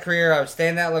stay with that career. I would stay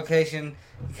in that location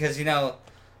because you know,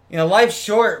 life's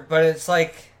short, but it's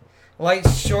like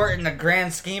life's short in the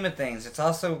grand scheme of things. It's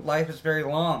also life is very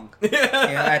long.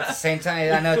 At the same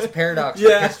time, I know it's a paradox.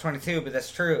 Yeah. Catch 22, but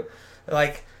that's true.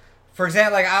 Like, for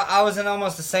example, like I was in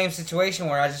almost the same situation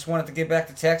where I just wanted to get back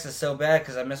to Texas so bad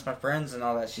because I missed my friends and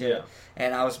all that shit. Yeah.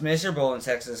 And I was miserable in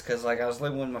Texas because like I was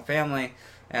living with my family.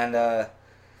 And I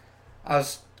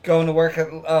was going to work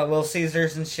at Little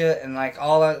Caesars and shit, and like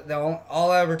all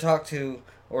I ever talked to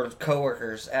were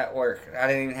coworkers at work. I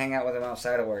didn't even hang out with them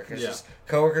outside of work. It's just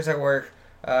coworkers at work.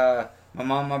 My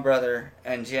mom, my brother,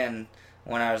 and Jen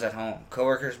when I was at home.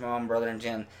 Coworkers, my mom, brother, and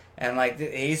Jen. And like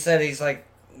he said, he's like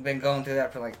been going through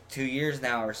that for like 2 years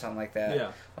now or something like that.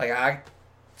 Yeah. Like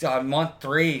on month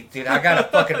 3, dude, I got a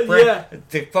fucking friend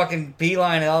to fucking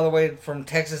beeline it all the way from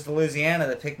Texas to Louisiana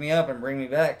to pick me up and bring me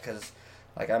back because,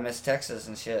 like, I miss Texas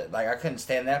and shit. Like, I couldn't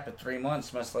stand that for 3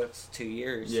 months, much less 2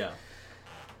 years. Yeah.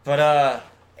 But,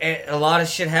 a lot of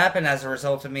shit happened as a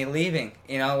result of me leaving.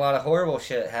 You know, a lot of horrible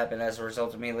shit happened as a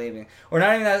result of me leaving. Or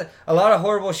not even that, a lot of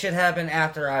horrible shit happened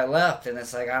after I left, and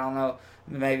it's like, I don't know,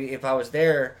 maybe if I was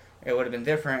there, it would have been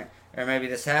different, or maybe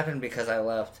this happened because I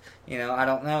left. You know, I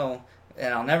don't know.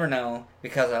 And I'll never know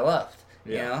because I left,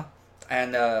 you know?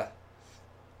 And,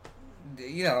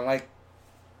 you know, like,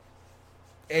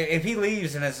 if he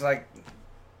leaves and it's, like,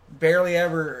 barely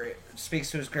ever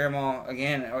speaks to his grandma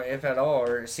again, or if at all,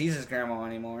 or sees his grandma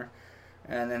anymore,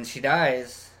 and then she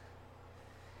dies,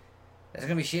 that's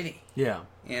gonna be shitty. Yeah.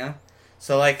 You know?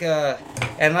 So, like,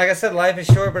 and like I said, life is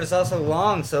short, but it's also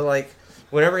long, so, like,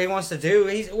 whatever he wants to do,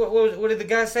 what did the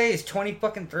guy say? He's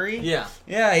 23? Yeah.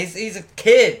 Yeah, he's a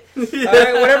kid. Yeah. All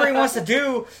right, whatever he wants to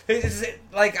do,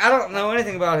 like, I don't know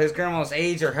anything about his grandma's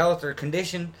age or health or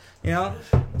condition, you know?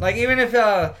 Like, even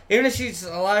if she's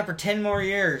alive for 10 more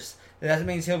years, that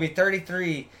means he'll be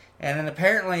 33, and then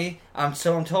apparently, I'm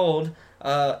told,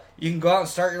 you can go out and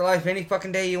start your life any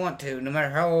fucking day you want to, no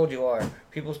matter how old you are.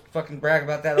 People fucking brag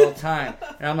about that all the time.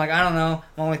 And I'm like, I don't know,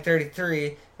 I'm only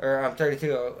 33, or I'm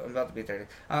 32, I'm about to be 30.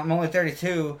 I'm only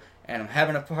 32, and I'm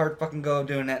having a hard fucking go of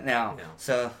doing that now. Yeah.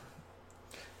 So,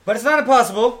 but it's not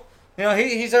impossible. You know,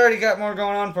 he's already got more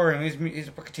going on for him. He's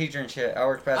a fucking teacher and shit. I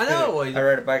work past. I know. I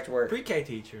ride a bike to work. Pre-K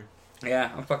teacher.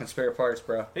 Yeah, I'm fucking spare parts,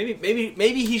 bro.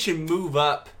 Maybe he should move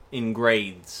up in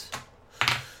grades.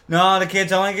 No, the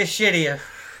kids only get shittier.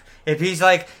 If he's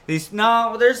like these,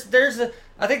 no,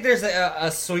 I think there's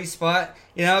a sweet spot,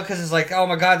 you know, because it's like, oh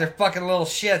my god, they're fucking little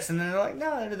shits, and then they're like,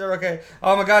 no, they're okay.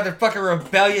 Oh my god, they're fucking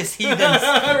rebellious heathens.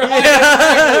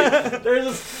 Yeah. There's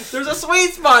a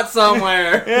sweet spot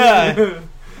somewhere. Yeah.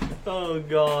 Oh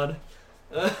god.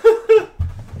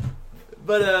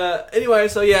 But anyway,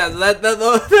 so yeah,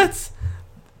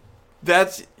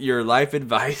 that's your life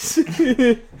advice.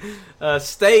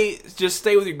 Stay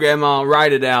with your grandma.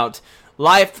 Ride it out.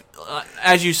 Life,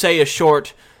 as you say, is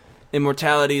short.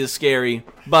 Immortality is scary,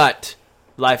 but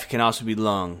life can also be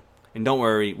long. And don't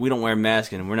worry, we don't wear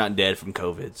masks, and we're not dead from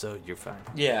COVID, so you're fine.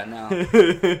 Yeah, no.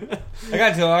 I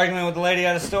got into an argument with the lady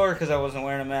at a store because I wasn't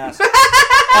wearing a mask. Dude,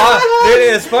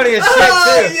 it's funny as shit,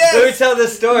 too. Yes. Let me tell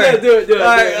this story. Yeah, do it.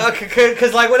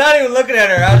 Because, like, without even looking at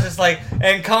her, I was just like,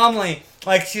 and calmly,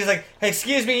 like, she's like, hey,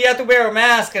 excuse me, you have to wear a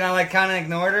mask. And I, like, kind of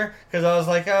ignored her because I was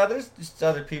like, oh, there's just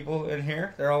other people in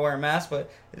here. They're all wearing masks, but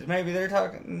maybe they're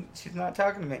talking. She's not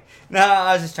talking to me. No,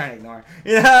 I was just trying to ignore her.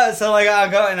 Yeah, so, like, I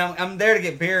go, and I'm there to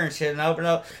get beer and shit, and I open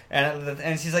up,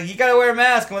 and she's like, you got to wear a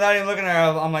mask. And without even looking at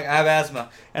her, I'm like, I have asthma.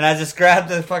 And I just grabbed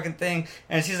the fucking thing,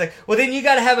 and she's like, well, then you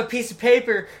got to have a piece of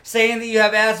paper saying that you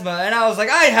have asthma. And I was like,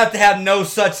 I have to have no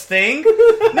such thing.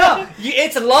 No,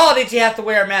 it's a law that you have to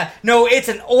wear a mask. No, it's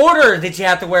an order that you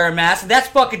have to wear a mask. And that's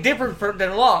fucking different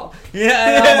than law.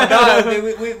 Yeah, oh my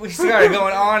god, we started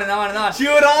going on and on and on. Chew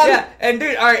it on? Yeah, and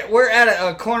dude, all right, we're at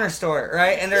a corner store,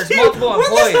 right? And there's multiple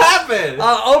employees. When this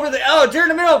happened? During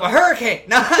the middle of a hurricane.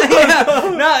 No,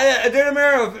 during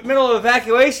the middle of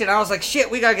evacuation. I was like,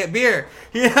 shit, we gotta get beer.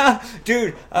 Yeah,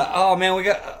 dude. Oh man, we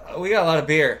got a lot of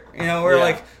beer. You know, we're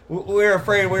like, we were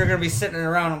afraid we were gonna be sitting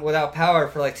around without power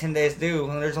for like 10 days due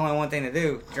when there's only one thing to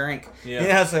do: drink. Yeah. You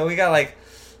know, so we got like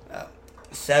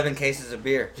 7 cases of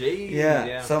beer. Jeez,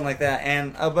 yeah, something like that.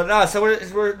 And but no, so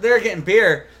we're there getting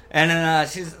beer. And then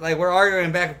she's like, we're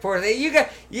arguing back and forth. Hey, you got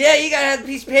to have a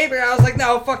piece of paper. I was like,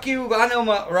 no, fuck you. I know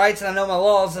my rights and I know my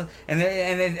laws. And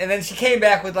then she came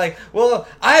back with like, well,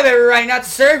 I have every right not to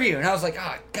serve you. And I was like,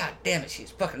 oh, god damn it,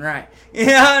 she's fucking right. You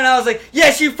know? And I was like,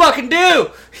 yes, you fucking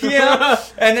do. You know?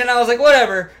 And then I was like,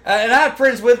 whatever. And I had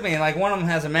friends with me, and like one of them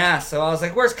has a mask. So I was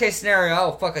like, worst case scenario,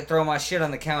 I'll fucking throw my shit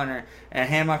on the counter and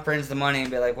hand my friends the money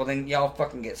and be like, well, then y'all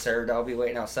fucking get served. I'll be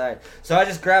waiting outside. So I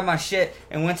just grabbed my shit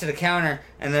and went to the counter,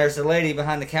 and there's a lady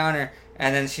behind the counter,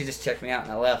 and then she just checked me out,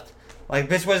 and I left. Like,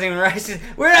 bitch wasn't even right. She said,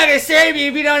 we're not going to serve you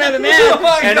if you don't have a mask.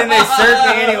 And then they served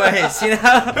me anyways, you know?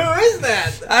 Who is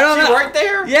that? I don't know. She worked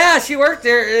there? Yeah, she worked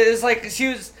there. It's like she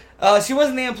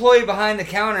wasn't the employee behind the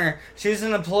counter. She was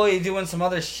an employee doing some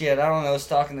other shit. I don't know,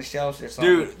 stocking the shelves or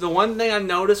something. Dude, the one thing I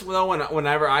noticed, though,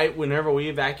 whenever we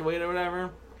evacuated or whatever,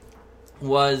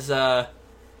 was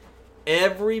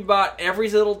every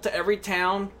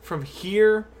town from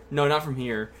here, no, not from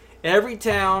here, every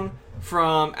town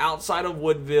from outside of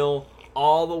Woodville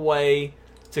all the way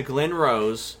to Glen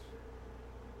Rose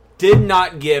did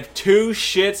not give 2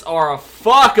 shits or a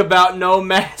fuck about no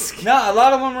mask. No, a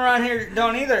lot of them around here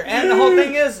don't either. And the whole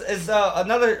thing is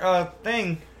another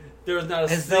thing. There was not a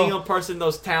single person in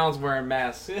those towns wearing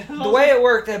masks. The way it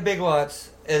worked at Big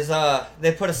Lots is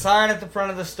they put a sign at the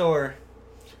front of the store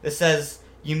that says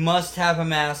you must have a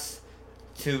mask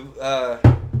to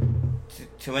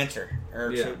enter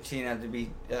or to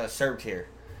be served here,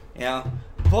 you know.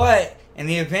 But in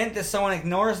the event that someone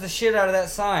ignores the shit out of that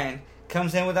sign,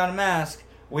 comes in without a mask,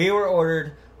 we were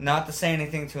ordered not to say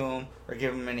anything to them or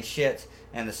give them any shit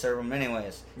and to serve them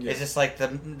anyways. Yeah. It's just like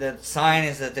the sign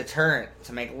is a deterrent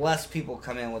to make less people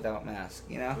come in without masks,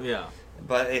 you know. Yeah.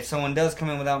 But if someone does come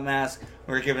in without mask,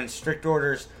 we're given strict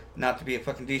orders not to be a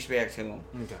fucking douchebag to them.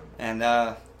 Okay. And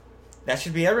that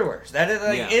should be everywhere. So that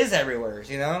is everywhere,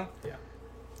 you know? Yeah.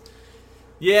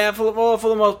 Yeah, for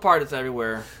the most part, it's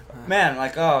everywhere. Man,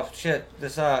 like, oh, shit.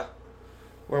 This,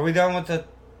 were we done with the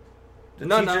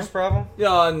teacher's problem?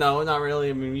 Yeah, no, not really.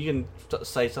 I mean, you can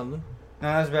say something. No,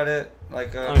 that's about it.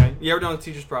 Like, okay. You ever done with the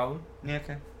teacher's problem? Yeah,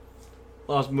 okay.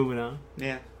 Well, I was moving on.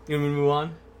 Yeah. You want me to move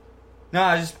on? No,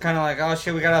 I was just kind of like, oh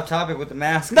shit, we got off topic with the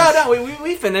mask. No,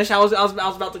 we finished. I was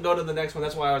about to go to the next one.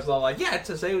 That's why I was all like, yeah,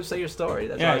 to say your story.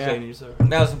 That's why I was saying your story.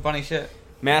 That was some funny shit.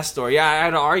 Mask story. Yeah, I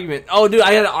had an argument. Oh, dude,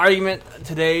 I had an argument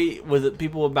today with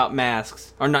people about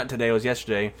masks. Or not today, it was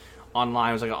yesterday. Online.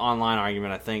 It was like an online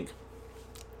argument, I think.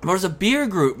 There was a beer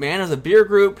group, man. There's a beer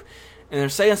group, and they're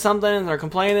saying something, and they're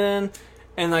complaining,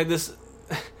 and like this.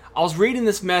 I was reading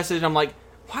this message, I'm like,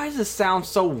 why does this sound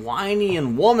so whiny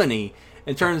and womany?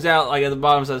 It turns out, like at the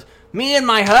bottom it says, me and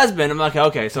my husband. I'm like,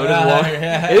 okay, so it is a woman.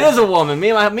 Yeah. It is a woman. Me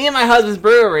and my husband's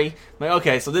brewery. I'm like,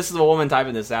 okay, so this is a woman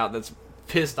typing this out that's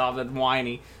pissed off and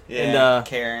whiny. Yeah, And,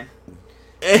 Karen.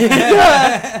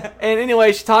 and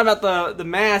anyway, she talked about the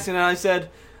mask, and I said,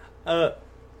 well,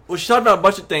 she talked about a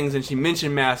bunch of things, and she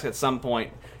mentioned masks at some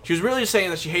point. She was really just saying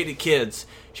that she hated kids.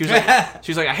 She was like,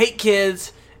 I hate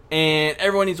kids, and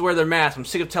everyone needs to wear their masks. I'm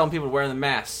sick of telling people to wear the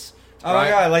masks. Oh right? my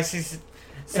god, like she's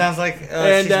sounds like she's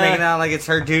making out like it's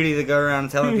her duty to go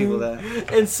around telling people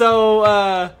that. And so,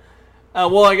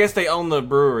 well, I guess they own the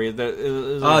brewery.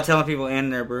 Telling people in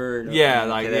their brewery. Yeah, Okay,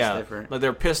 like that's different. like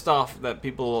they're pissed off that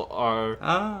people are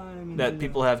that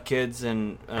people have kids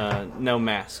and no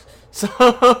masks.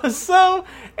 So,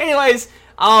 anyways,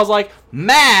 I was like,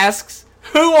 masks.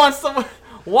 Who wants to?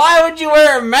 Why would you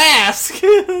wear a mask?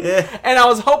 Yeah. And I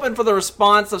was hoping for the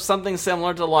response of something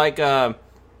similar to like, I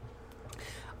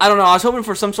don't know. I was hoping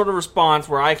for some sort of response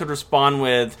where I could respond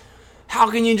with, "How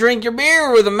can you drink your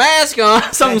beer with a mask on?"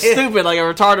 Something stupid, like a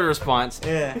retarded response.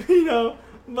 Yeah. You know,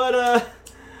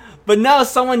 but no,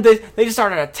 someone they just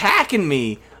started attacking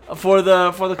me for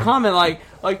the comment, like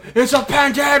it's a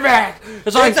pandemic.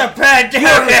 It's like It's a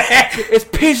pandemic. it's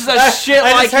pieces of shit.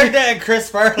 I like just heard that in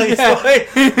Chris Farley's Yeah. voice.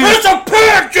 It's a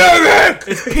pandemic.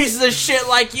 It's pieces of shit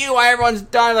like you. Why everyone's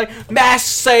dying? Like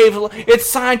masks save. It's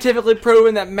scientifically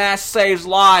proven that masks saves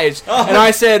lives. And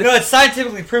I said, no, it's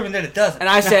scientifically proven that it doesn't. and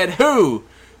I said, who?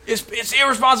 It's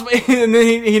irresponsible. And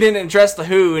then he didn't address the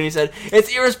who, and he said it's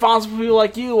irresponsible people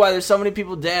like you. Why there's so many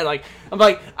people dead? Like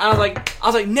I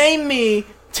was like, name me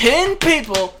 10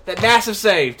 people that masks have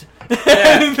saved.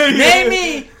 Name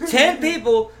me 10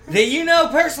 people that you know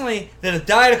personally that have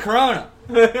died of corona.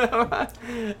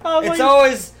 It's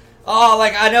always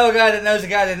like I know a guy that knows a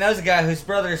guy that knows a guy whose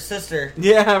brother's sister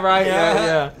Yeah, right.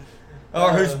 Yeah.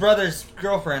 or whose brother's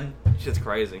girlfriend. Shit's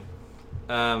crazy.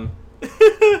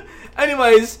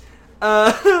 Anyways,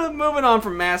 moving on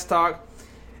from mask talk.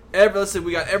 Let's see,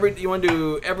 we got you want to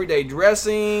do everyday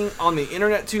dressing, on the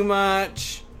internet too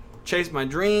much, chase my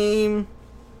dream.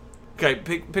 Okay,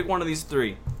 pick one of these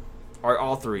three, or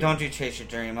all three. Don't do chase your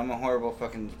dream. I'm a horrible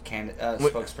fucking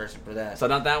spokesperson for that. So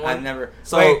not that one. I've never.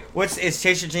 So Wait, is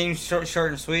chase your dream short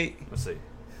and sweet? let's see.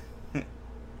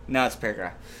 No, it's a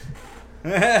paragraph.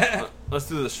 Let's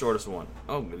do the shortest one.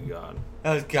 Oh good God.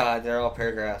 Oh God, they're all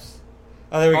paragraphs.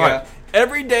 Oh, there we All go. right.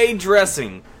 Everyday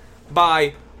dressing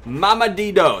by Mama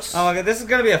Didos. Oh my God, this is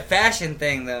gonna be a fashion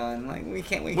thing though, and like we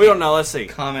can't We don't know. Let's see.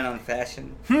 comment on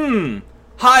fashion.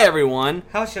 Hi everyone.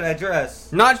 How should I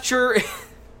dress? Not sure if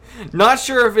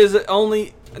is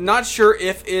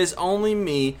only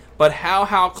me, but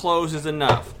how clothes is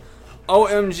enough.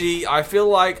 OMG, I feel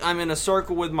like I'm in a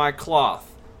circle with my cloth.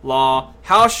 Law.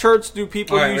 How shirts do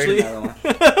people All right, usually? read another one.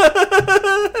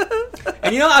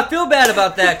 And you know, I feel bad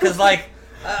about that because like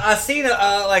I seen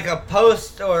a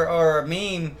post or a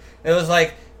meme. It was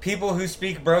like people who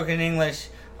speak broken English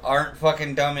aren't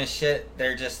fucking dumb as shit.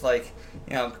 They're just like,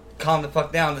 you know, calm the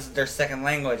fuck down. This is their second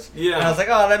language. Yeah. And I was like,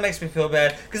 oh, that makes me feel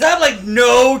bad because I have like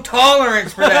no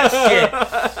tolerance for that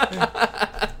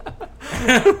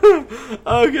shit.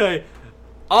 Okay.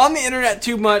 On the internet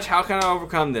too much. How can I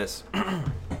overcome this?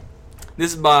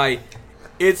 This is by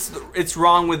It's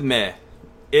Wrong With Me.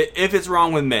 If it's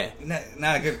wrong with me.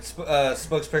 Not a good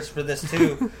spokesperson for this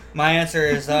too. My answer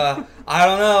is I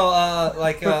don't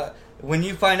know. When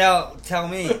you find out, tell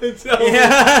me.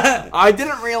 Yeah. I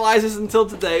didn't realize this until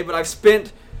today, but I've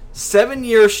spent 7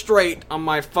 years straight on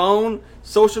my phone,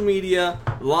 social media,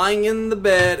 lying in the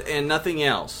bed, and nothing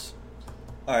else.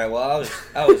 All right. Well,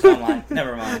 I was online.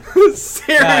 Never mind.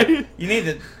 Seriously. God, you need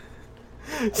to.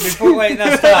 Wait,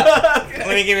 no, stop. Let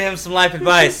me give him some life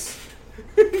advice.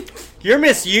 You're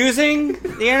misusing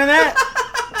the internet.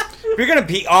 If you're gonna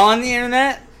be on the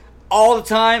internet all the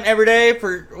time, every day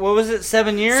for what was it,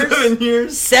 7 years? 7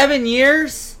 years. 7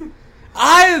 years.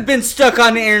 I've been stuck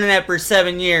on the internet for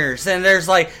 7 years, and there's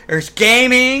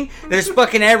gaming, there's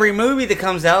fucking every movie that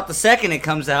comes out the second it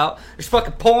comes out. There's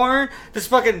fucking porn. There's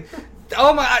fucking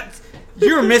oh my!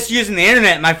 You're misusing the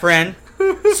internet, my friend.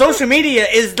 Social media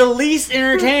is the least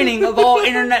entertaining of all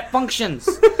internet functions.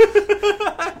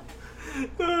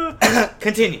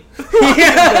 Continue.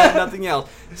 Nothing else.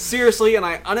 Seriously, and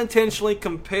I unintentionally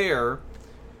compare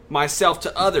myself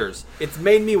to others. It's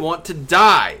made me want to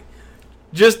die.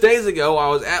 Just days ago, I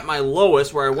was at my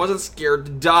lowest where I wasn't scared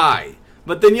to die.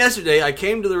 But then yesterday, I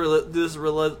came to this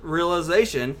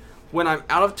realization: when I'm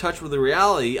out of touch with the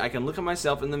reality, I can look at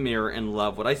myself in the mirror and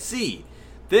love what I see.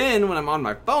 Then, when I'm on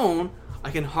my phone,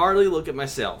 I can hardly look at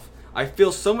myself. I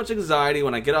feel so much anxiety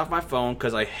when I get off my phone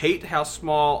because I hate how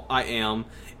small I am,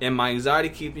 and my anxiety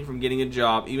keeps me from getting a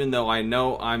job, even though I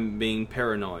know I'm being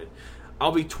paranoid.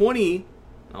 I'll be 20.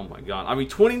 Oh my God! I'll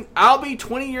be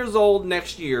 20 years old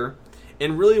next year,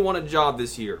 and really want a job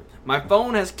this year. My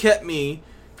phone has kept me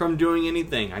from doing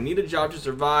anything. I need a job to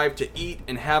survive, to eat,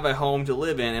 and have a home to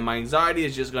live in, and my anxiety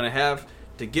is just going to have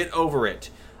to get over it.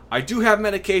 I do have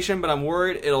medication, but I'm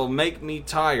worried it'll make me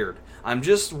tired. I'm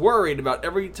just worried about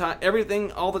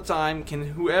everything all the time.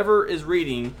 Can whoever is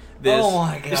reading this Oh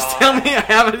my God. just tell me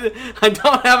I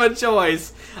don't have a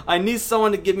choice. I need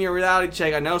someone to give me a reality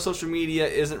check. I know social media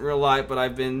isn't real life, but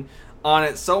I've been on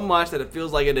it so much that it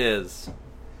feels like it is.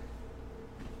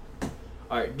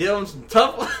 All right, give him some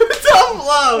tough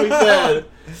love. He said.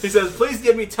 He says, "Please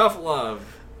give me tough love."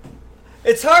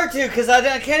 It's hard to because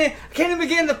I can't even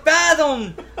begin to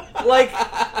fathom like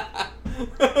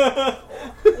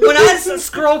when I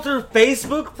scroll through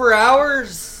Facebook for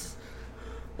hours.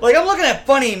 Like I'm looking at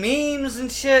funny memes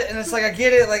and shit, and it's like I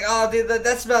get it. Like oh, dude,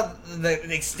 that's about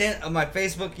the extent of my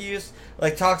Facebook use.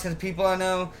 Like talk to the people I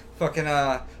know, fucking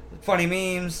funny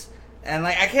memes, and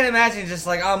like I can't imagine just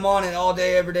like I'm on it all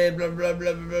day, every day, blah blah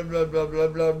blah blah blah blah blah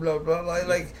blah blah blah.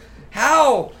 Like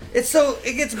how it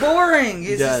gets boring.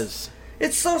 It does.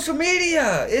 It's social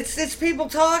media. It's people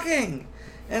talking,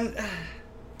 and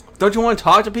Don't you want to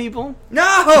talk to people?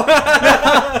 no,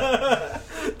 no.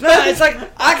 It's like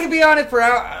I could be on it for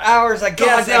hours. I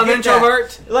guess. Goddamn I get introvert.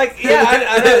 that. Like yeah, I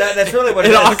know that. That's really what it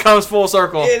It is. all comes full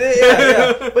circle.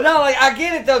 Yeah. But no, like I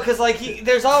get it though, because like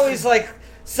there's always like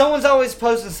someone's always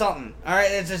posting something. All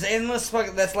right, it's just endless.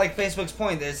 That's like Facebook's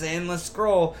point. There's an endless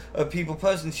scroll of people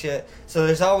posting shit. So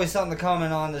there's always something to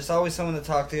comment on. There's always someone to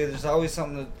talk to. There's always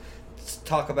something to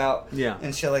talk about. Yeah.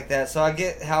 And shit like that. So I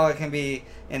get how it can be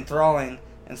enthralling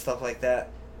and stuff like that.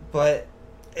 But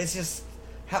it's just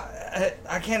how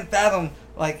I can't fathom.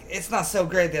 Like it's not so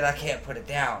great that I can't put it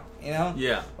down. You know?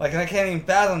 Yeah. Like I can't even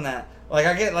fathom that. Like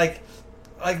I get like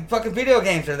fucking video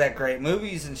games are that great.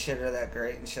 Movies and shit are that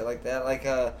great and shit like that. Like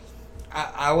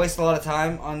I waste a lot of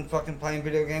time on fucking playing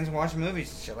video games and watching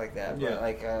movies and shit like that. But Yeah.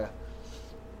 like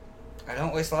I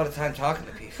don't waste a lot of time talking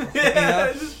to people. You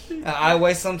know? I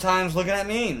waste some times looking at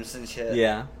memes and shit.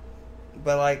 Yeah.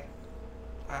 But like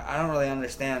I don't really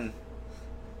understand.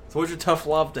 So what's your tough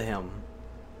love to him?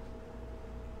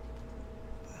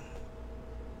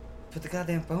 Put the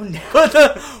goddamn phone down. Put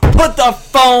the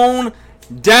phone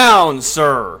down,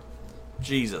 sir.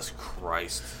 Jesus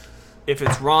Christ. If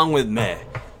it's wrong with me,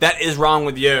 that is wrong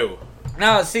with you.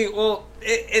 No, see, well,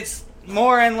 it's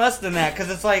more and less than that because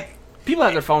it's like. People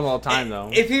have their phones all the time, though.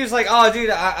 If he was like, oh, dude,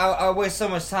 I waste so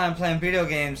much time playing video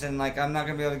games and, like, I'm not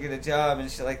going to be able to get a job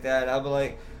and shit like that, I'll be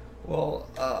like, well,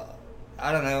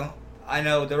 I don't know. I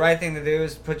know the right thing to do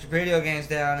is put your video games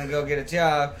down and go get a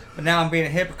job, but now I'm being a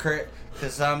hypocrite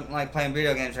because I'm, like, playing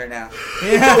video games right now.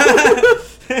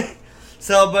 Yeah.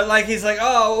 So, but, like, he's like,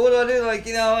 oh, what do I do? Like,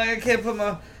 you know, I can't put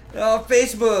my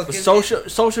Facebook. But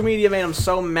social media made him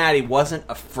so mad he wasn't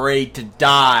afraid to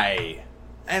die.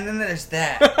 And then there's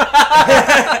that.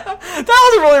 That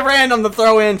was really random to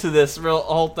throw into this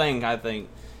whole thing. I think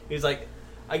he's like,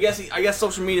 I guess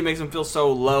social media makes him feel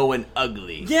so low and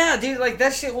ugly. Yeah, dude, like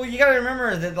that shit. Well, you gotta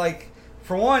remember that, like,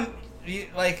 for one,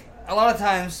 like a lot of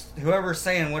times, whoever's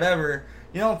saying whatever,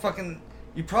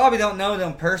 you probably don't know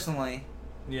them personally.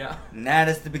 Yeah, And that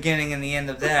is the beginning and the end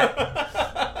of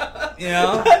that. You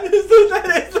know, that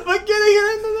is the beginning and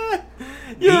end of that.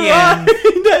 You're The right. end.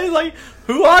 That is like,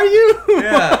 who are you?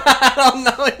 Yeah. I don't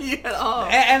know you at all.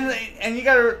 and you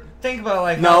gotta think about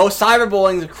like No,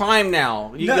 cyberbullying is a crime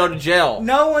now. You can go to jail.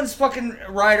 No one's fucking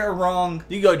right or wrong.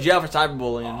 You can go to jail for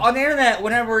cyberbullying. On the internet,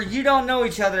 whenever you don't know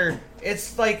each other,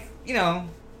 it's like,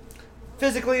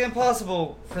 physically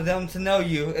impossible for them to know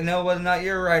you and know whether or not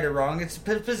you're right or wrong. It's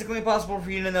physically impossible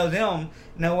for you to know them,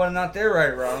 know whether or not they're right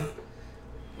or wrong.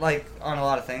 Like, on a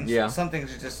lot of things. Yeah. Some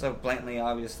things are just so blatantly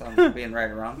obvious on being right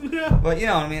or wrong. Yeah. But, you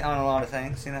know what I mean? On a lot of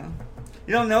things, You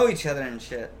don't know each other and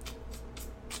shit.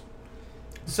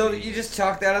 So you just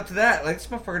chalk that up to that. Like, this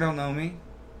motherfucker don't know me.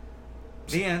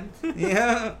 The end.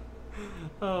 Yeah.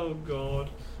 Oh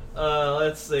God.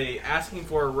 Let's see. Asking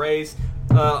for a raise.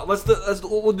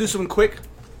 We'll do some quick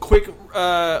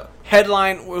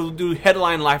headline. We'll do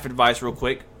headline life advice real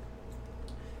quick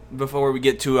before we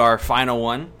get to our final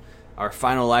one, our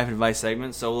final life advice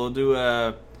segment. So we'll do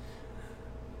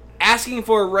asking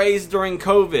for a raise during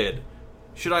COVID.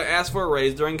 Should I ask for a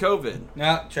raise during COVID?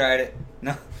 No, tried it.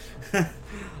 No.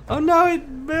 Oh no, it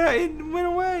went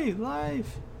away.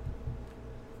 Life.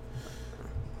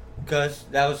 Because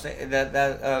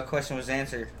that question was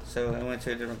answered, so it went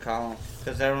to a different column.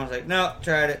 Because everyone's like, no,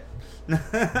 tried it.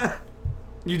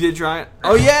 You did try it?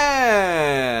 Oh,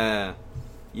 yeah!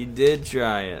 You did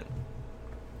try it.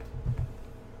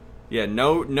 Yeah,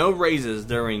 no raises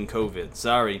during COVID.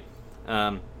 Sorry.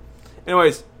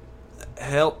 Anyways,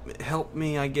 help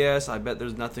me, I guess. I bet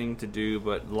there's nothing to do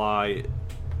but lie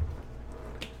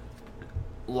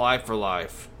for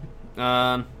life.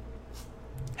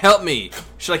 Help me.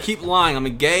 Should I keep lying? I'm a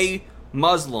gay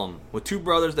Muslim with 2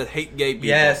 brothers that hate gay people.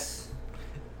 Yes.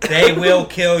 They will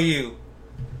kill you.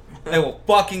 They will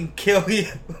fucking kill you.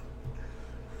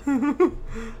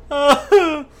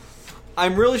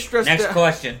 I'm really stressed Next out.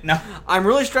 question. No. I'm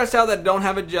really stressed out that I don't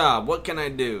have a job. What can I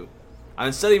do?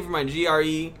 I'm studying for my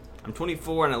GRE. I'm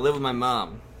 24 and I live with my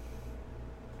mom.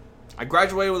 I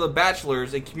graduated with a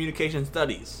bachelor's in communication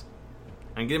studies.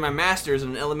 I'm getting my master's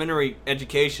in elementary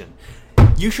education.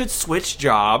 You should switch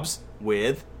jobs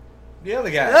with The other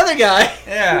guy. the other guy.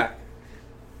 Yeah.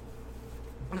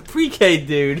 The pre-K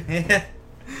dude. Yeah.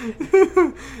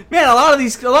 Man, a lot of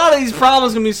these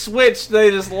problems can be switched.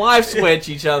 They just live switch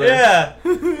each other. Yeah.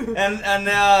 And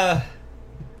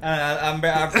I'm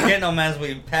forgetting them as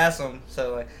we pass them.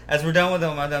 So like, as we're done with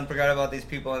them, I done forgot about these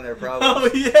people and their problems. Oh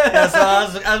yeah. Yeah, so I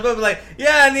was about to be like,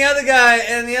 yeah, and the other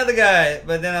guy,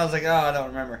 but then I was like, oh, I don't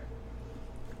remember.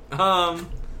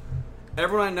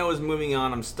 Everyone I know is moving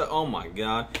on. I'm stuck. Oh my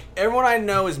god. Everyone I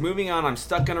know is moving on. I'm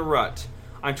stuck in a rut.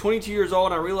 I'm 22 years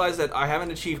old and I realize that I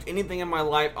haven't achieved anything in my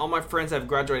life. All my friends have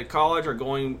graduated college or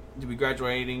going to be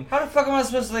graduating. How the fuck am I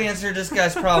supposed to answer this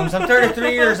guy's problems? I'm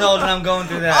 33 years old and I'm going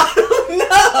through that.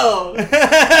 No.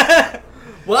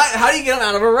 What? How do you get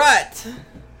out of a rut?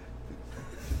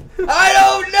 I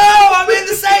don't know. I'm in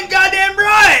the same goddamn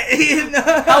rut.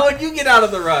 How would you get out of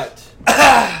the rut?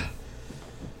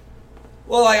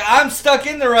 Well, like, I'm stuck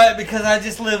in the rut because I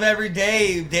just live every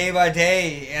day, day by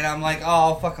day, and I'm like, oh,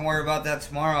 I'll fucking worry about that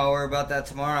tomorrow, I'll worry about that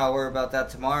tomorrow, I'll worry about that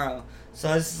tomorrow.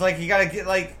 So it's just like, you gotta get,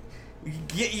 like,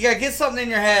 you gotta get something in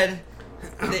your head,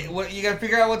 you gotta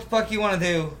figure out what the fuck you want to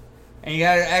do, and you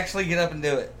gotta actually get up and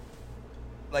do it.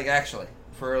 Like, actually,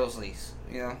 for realsies,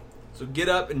 you know? So get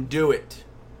up and do it.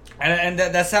 And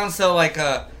that sounds so like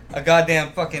a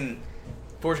goddamn fucking...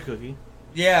 Fortune cookie.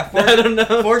 Yeah, I don't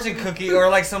know. fortune cookie, or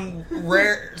like some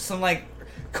like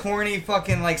corny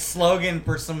fucking like slogan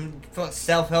for some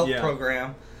self-help Yeah.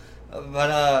 program.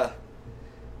 But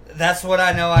that's what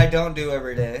I know I don't do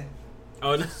every day.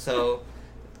 Oh no. So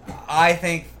I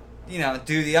think, you know,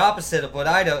 do the opposite of what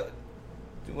I do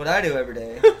every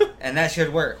day, and that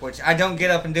should work. Which I don't get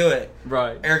up and do it.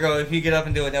 Right. Ergo, if you get up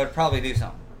and do it, that would probably do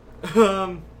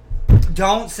something.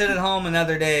 Don't sit at home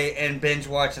another day and binge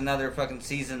watch another fucking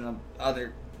season of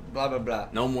other blah blah blah.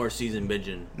 No more season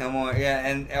binging. No more,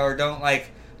 yeah, or don't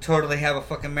like totally have a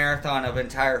fucking marathon of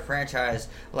entire franchise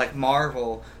like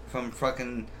Marvel from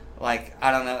fucking like,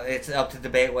 I don't know. It's up to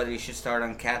debate whether you should start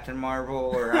on Captain Marvel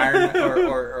or Iron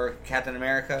or Captain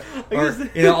America, or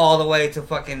you know, all the way to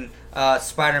fucking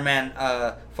Spider-Man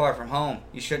Far From Home.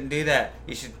 You shouldn't do that.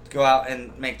 You should go out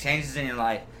and make changes in your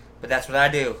life. But that's what I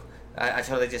do. I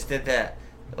totally just did that.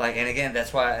 Like, and again,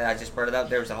 that's why I just brought it up.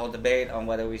 There was a whole debate on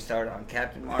whether we start on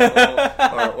Captain Marvel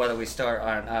or whether we start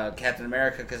on Captain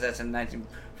America, because that's in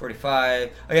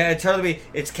 1945. Oh yeah,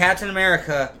 it's Captain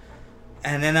America,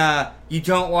 and then you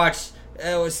don't watch.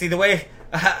 See, the way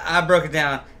I broke it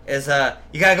down is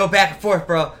you gotta go back and forth,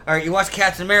 bro. All right, you watch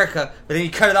Captain America, but then you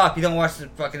cut it off. You don't watch the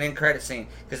fucking end credit scene,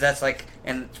 because that's like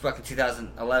in fucking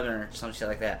 2011 or some shit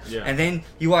like that. Yeah. And then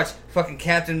you watch fucking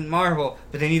Captain Marvel,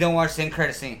 but then you don't watch the end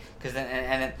credit scene, because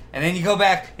then and then you go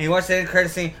back and you watch the end credit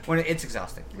scene when it's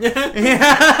exhausting.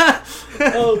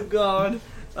 Oh god.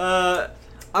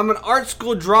 I'm an art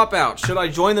school dropout. Should I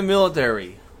join the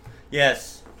military?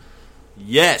 Yes.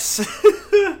 Yes.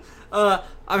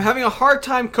 I'm having a hard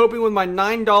time coping with my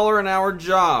 $9 an hour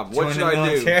job. What Join should the I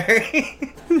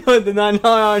military. do? The $9 an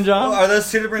hour job? Are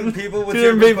those two different people with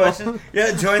Two different different people. questions?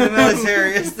 Yeah, join the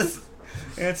military. It's the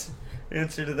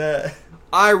answer to that.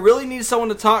 I really need someone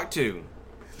to talk to.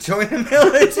 Join the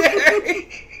military.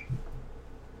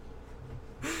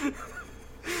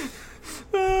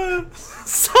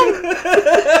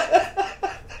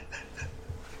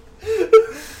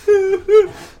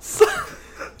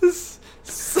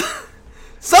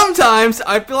 Sometimes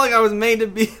I feel like I was made to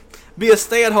be a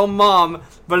stay-at-home mom,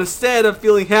 but instead of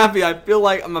feeling happy, I feel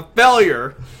like I'm a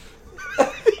failure.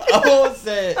 I won't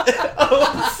say it.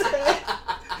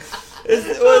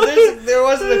 There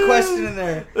wasn't a question in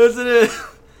there. Isn't it?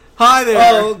 Hi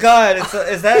there. Oh God,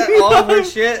 is that all of her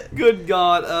shit? Good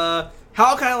God.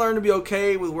 How can I learn to be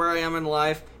okay with where I am in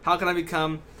life? How can I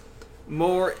become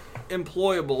more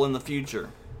employable in the future?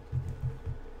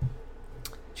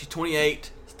 She's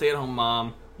 28, stay-at-home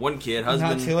mom, One kid, Not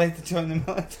husband. too late to join the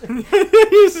military.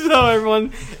 So everyone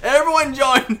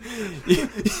join.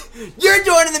 You're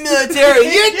joining the military.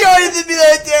 You're joining the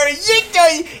military. You're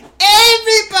joining.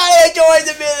 Everybody join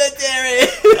the military.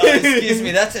 Excuse me,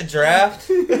 that's a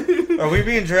draft? Are we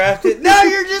being drafted? No,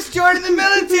 you're just joining the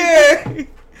military.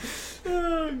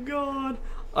 Oh God,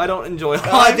 I don't enjoy.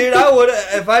 Oh, dude, I would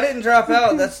if I didn't drop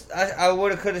out. I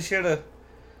would have, could have, should have.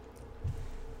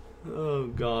 Oh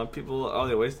God, people are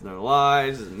they wasting their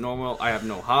lives? Is it normal? I have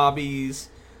no hobbies.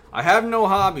 I have no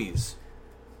hobbies.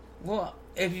 Well,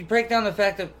 if you break down the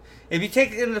fact that, if you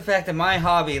take into the fact that my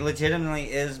hobby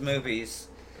legitimately is movies,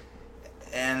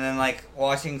 and then like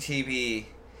watching TV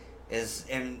is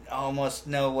in almost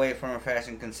no way, form, or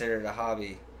fashion considered a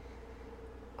hobby.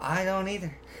 I don't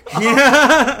either.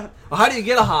 Yeah. Well, how do you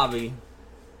get a hobby?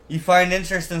 You find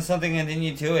interest in something and then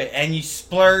you do it, and you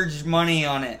splurge money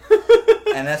on it,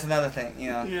 and that's another thing, you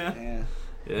know. Yeah.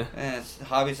 Yeah,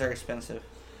 hobbies are expensive.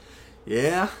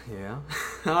 Yeah.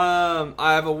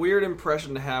 I have a weird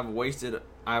impression to have wasted.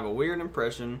 I have a weird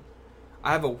impression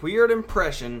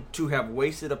to have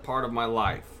wasted a part of my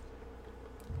life.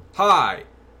 Hi.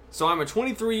 So I'm a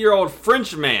 23-year-old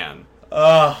French man.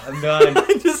 Oh, I'm done.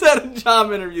 I just had a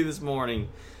job interview this morning.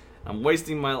 I'm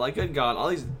wasting my like. Good God! All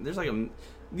these there's like a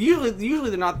usually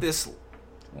they're not this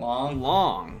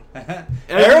long.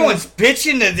 Everyone's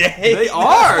bitching today. They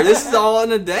are. This is all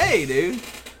in a day, dude.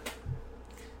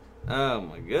 Oh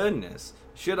my goodness.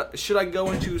 Should I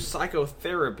go into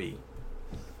psychotherapy?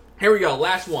 Here we go.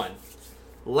 Last one.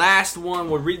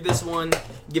 We'll read this one.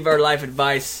 Give our life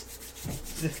advice.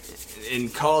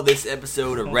 And call this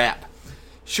episode a wrap.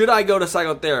 Should I go to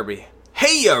psychotherapy?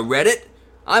 Hey, Reddit!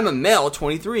 I'm a male,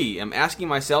 23. I'm asking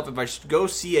myself if I should go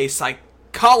see a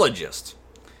psychologist.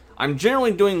 I'm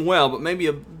generally doing well, but maybe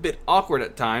a bit awkward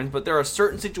at times, but there are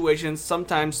certain situations,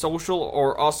 sometimes social,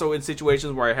 or also in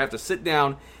situations where I have to sit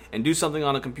down and do something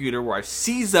on a computer where I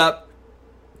seize up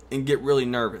and get really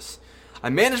nervous. I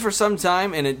managed for some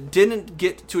time, and it didn't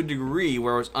get to a degree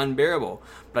where it was unbearable,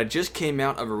 but I just came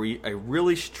out of a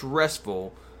really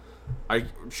stressful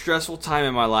time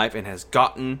in my life and has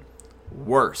gotten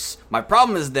worse. My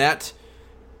problem is that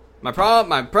I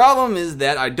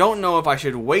don't know if I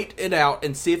should wait it out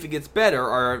and see if it gets better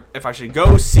or if I should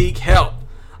go seek help.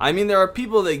 I mean, there are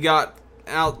people that got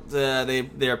out.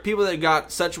 There are people that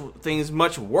got such things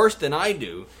much worse than I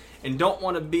do, and don't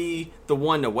want to be the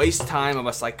one to waste time of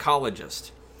a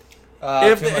psychologist. Too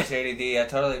much ADD. I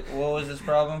totally. What was this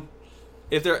problem?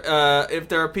 If there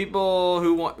are people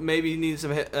who maybe need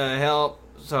some help,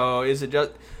 so is it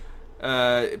just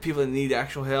people that need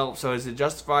actual help? So is it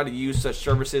justified to use such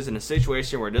services in a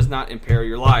situation where it does not impair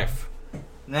your life?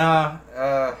 No,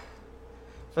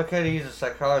 it's okay to use a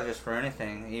psychologist for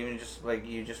anything, even just like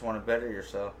you just want to better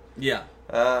yourself. Yeah.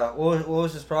 What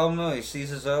was his problem though? He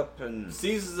seizes up,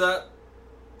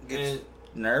 gets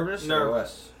nervous. Or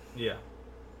what? Yeah.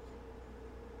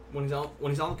 When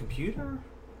he's on the computer,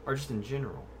 or just in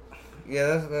general.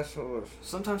 Yeah, that's what it was.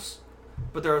 Sometimes,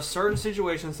 but there are certain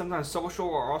situations, sometimes social,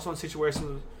 or also in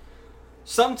situations.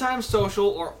 Sometimes social,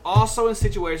 or also in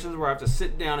situations where I have to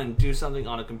sit down and do something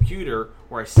on a computer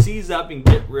where I seize up and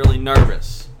get really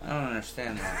nervous. I don't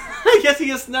understand that. I guess he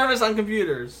gets nervous on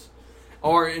computers,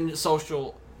 or in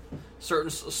social,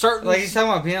 certain. Like he's talking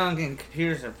about being on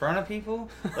computers in front of people.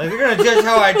 Like they're gonna judge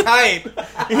how I type.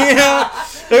 You know,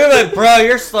 they're like, bro,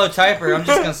 you're a slow typer. I'm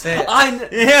just gonna say it.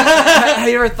 Yeah. Have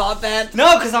you ever thought that?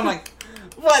 No, because I'm like,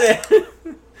 what?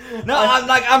 No,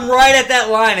 I'm right at that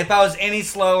line. If I was any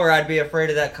slower, I'd be afraid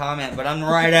of that comment. But I'm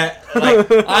right at,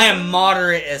 like, I am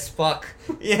moderate as fuck.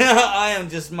 You know, I am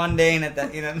just mundane at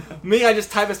that, you know. Me, I just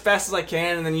type as fast as I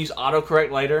can and then use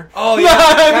autocorrect later. Oh,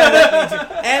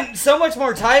 yeah. And so much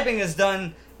more typing is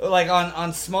done, like,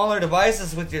 on smaller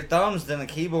devices with your thumbs than a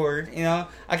keyboard, you know.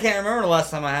 I can't remember the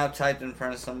last time I have typed in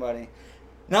front of somebody.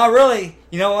 No, really,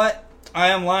 you know what? I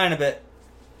am lying a bit.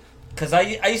 Because I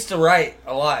used to write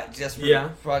a lot just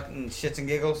for fucking shits and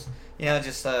giggles. You know,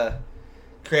 just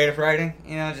creative writing.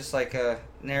 You know, just like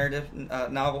narrative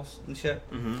novels and shit.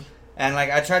 Mm-hmm. And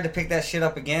like I tried to pick that shit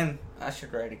up again. I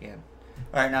should write again.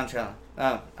 Alright, now I'm chilling.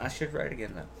 I should write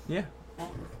again though. Yeah.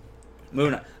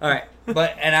 Moving on. Alright.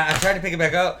 And I tried to pick it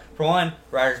back up. For one,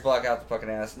 writer's block out the fucking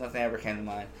ass. Nothing ever came to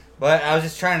mind. But I was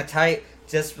just trying to type.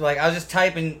 I was just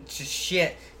typing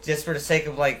shit just for the sake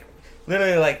of like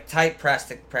literally like type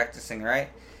practicing, right?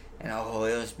 And oh,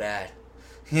 it was bad.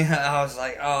 You know, I was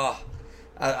like, oh,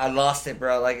 I lost it,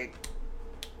 bro. Like,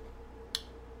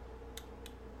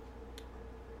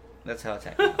 that's how it's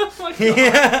happening. Oh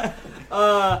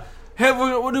yeah.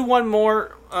 We'll do one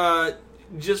more,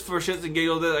 just for shits and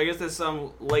giggles. I guess there's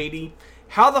some lady.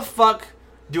 How the fuck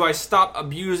do I stop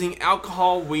abusing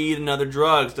alcohol, weed, and other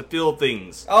drugs to feel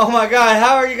things? Oh my god,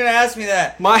 how are you gonna ask me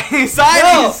that? My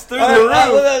anxiety's through the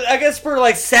roof. I guess for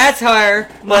like satire,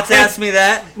 let's ask me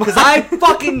that. Because I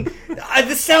fucking...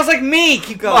 this sounds like me.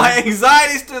 Keep going. My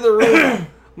anxiety's through the roof.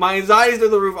 My anxiety's through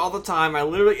the roof all the time. I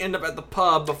literally end up at the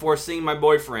pub before seeing my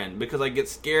boyfriend because I get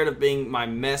scared of being my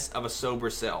mess of a sober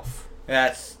self.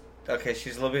 That's... Okay,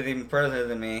 she's a little bit even further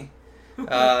than me.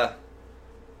 So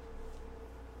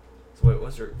wait,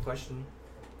 what's her question?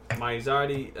 My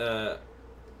anxiety,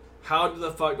 how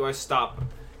the fuck do I stop?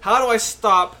 How do I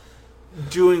stop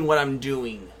doing what I'm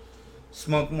doing?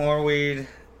 Smoke more weed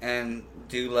and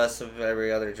do less of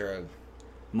every other drug.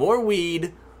 More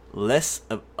weed, less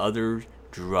of other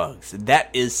drugs. That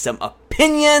is some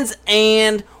opinions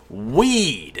and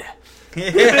weed.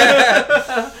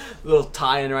 Yeah. Little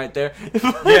tie-in right there.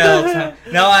 Yeah.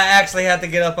 No, I actually have to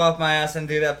get up off my ass and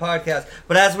do that podcast.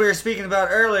 But as we were speaking about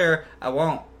earlier, I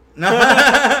won't. No.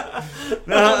 Oh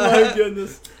my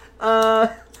goodness.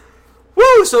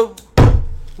 Woo! So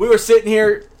we were sitting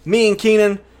here, me and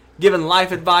Keenan, giving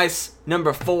life advice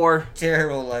number 4.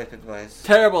 Terrible life advice.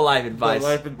 Terrible life advice. But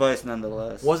life advice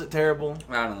nonetheless. Was it terrible?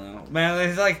 I don't know. Man,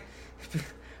 it's like...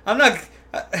 I'm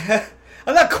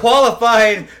not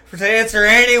qualified to answer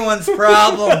anyone's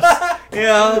problems. You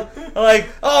know? Like,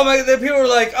 oh my, the people are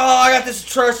like, oh, I got this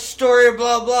trust story,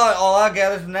 blah, blah. All I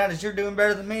gather from that is you're doing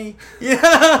better than me.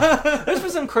 Yeah. There's been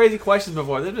some crazy questions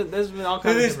before. There's been all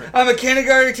kinds of different... I'm a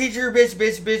kindergarten teacher,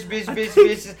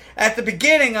 bitch. At the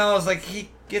beginning, I was like, he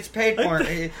gets paid for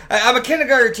it. I'm a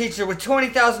kindergarten teacher with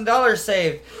 $20,000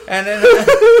 saved. And then,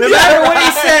 no matter what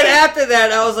he said after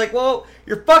that, I was like, well,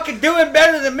 you're fucking doing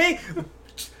better than me.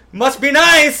 Must be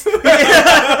nice.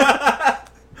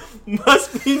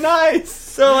 Must be nice.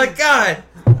 So, like, God,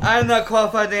 I'm not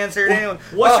qualified to answer anyone.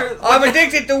 What's I'm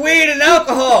addicted to weed and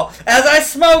alcohol. As I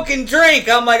smoke and drink,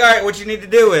 I'm like, all right, what you need to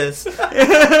do is...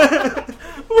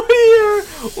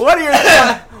 What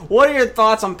are your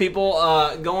thoughts on people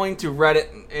going to Reddit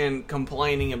and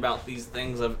complaining about these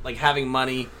things of, like, having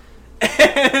money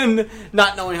and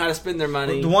not knowing how to spend their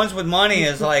money? The ones with money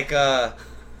is like...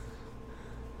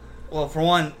 Well, for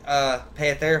one,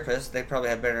 pay a therapist. They probably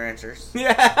have better answers.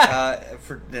 Yeah.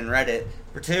 Than Reddit.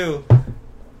 For two,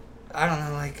 I don't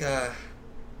know, like,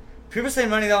 people say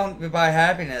money don't buy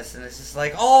happiness, and it's just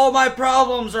like, all my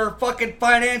problems are fucking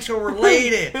financial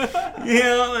related. You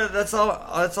know, that's all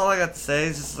I got to say.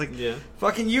 It's just like, yeah.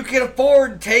 Fucking, you can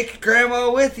afford to take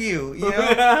grandma with you, you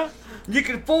know? You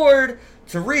can afford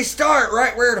to restart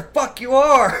right where the fuck you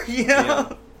are, you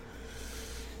know?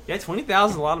 Yeah, $20,000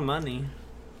 is a lot of money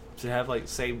to have, like,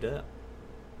 saved up.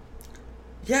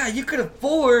 Yeah, you could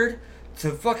afford to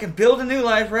fucking build a new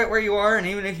life right where you are, and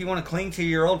even if you want to cling to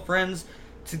your old friends,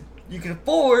 you can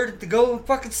afford to go and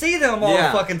fucking see them all the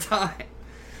fucking time.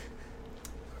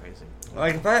 Crazy.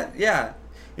 Like, if I had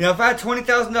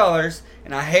 $20,000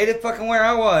 and I hated fucking where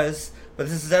I was, but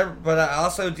I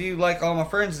also do like all my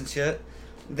friends and shit,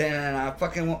 then I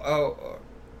fucking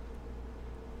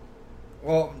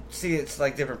well, see, it's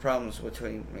like different problems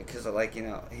between me because, like, you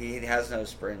know, he has no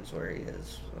friends where he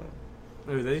is. So.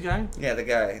 Who, this guy? Yeah, the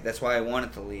guy. That's why I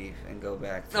wanted to leave and go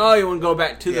back. You want to go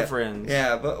back to the friends?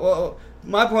 Yeah, but well,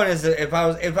 my point is that if I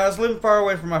was living far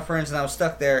away from my friends and I was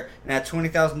stuck there and had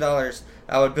 $20,000,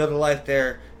 I would build a life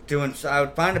there. I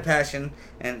would find a passion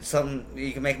and something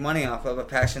you can make money off of, a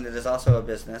passion that is also a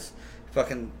business.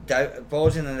 Fucking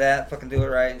divulge into that, fucking do it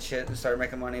right and shit, and start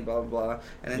making money, blah, blah, blah.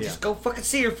 And then just go fucking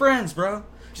see your friends, bro.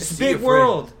 It's a big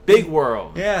world. Big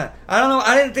world. Yeah. I don't know.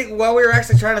 I didn't think while we were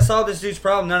actually trying to solve this dude's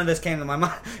problem, none of this came to my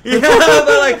mind. You know?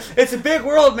 But, like, it's a big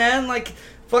world, man. Like,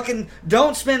 fucking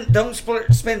don't spend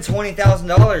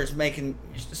 $20,000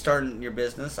 starting your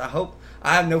business. I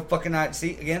have no fucking idea.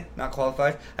 See, again, not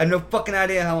qualified. I have no fucking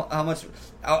idea how much.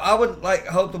 I would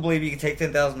hope to believe you can take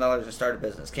 $10,000 and start a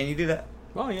business. Can you do that?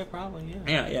 Oh, yeah, probably,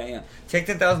 yeah. Yeah. Take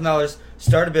 $10,000,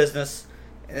 start a business,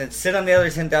 and sit on the other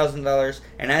 $10,000,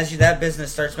 and as that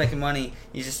business starts making money,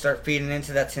 you just start feeding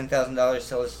into that $10,000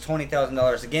 till it's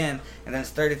 $20,000 again, and then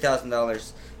it's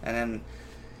 $30,000, and then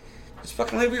just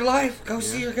fucking live your life. Go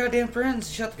see your goddamn friends.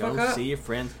 Shut the fuck up. Go see your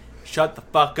friends. Shut the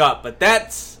fuck up. But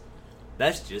that's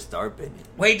just our opinion.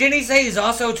 Wait, didn't he say he's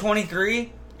also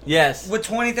 23? Yes. With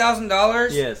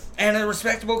 $20,000? Yes. And a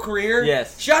respectable career?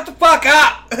 Yes. Shut the fuck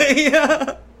up!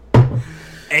 Yeah.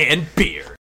 And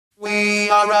beer. We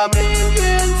are a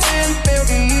million and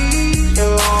billion.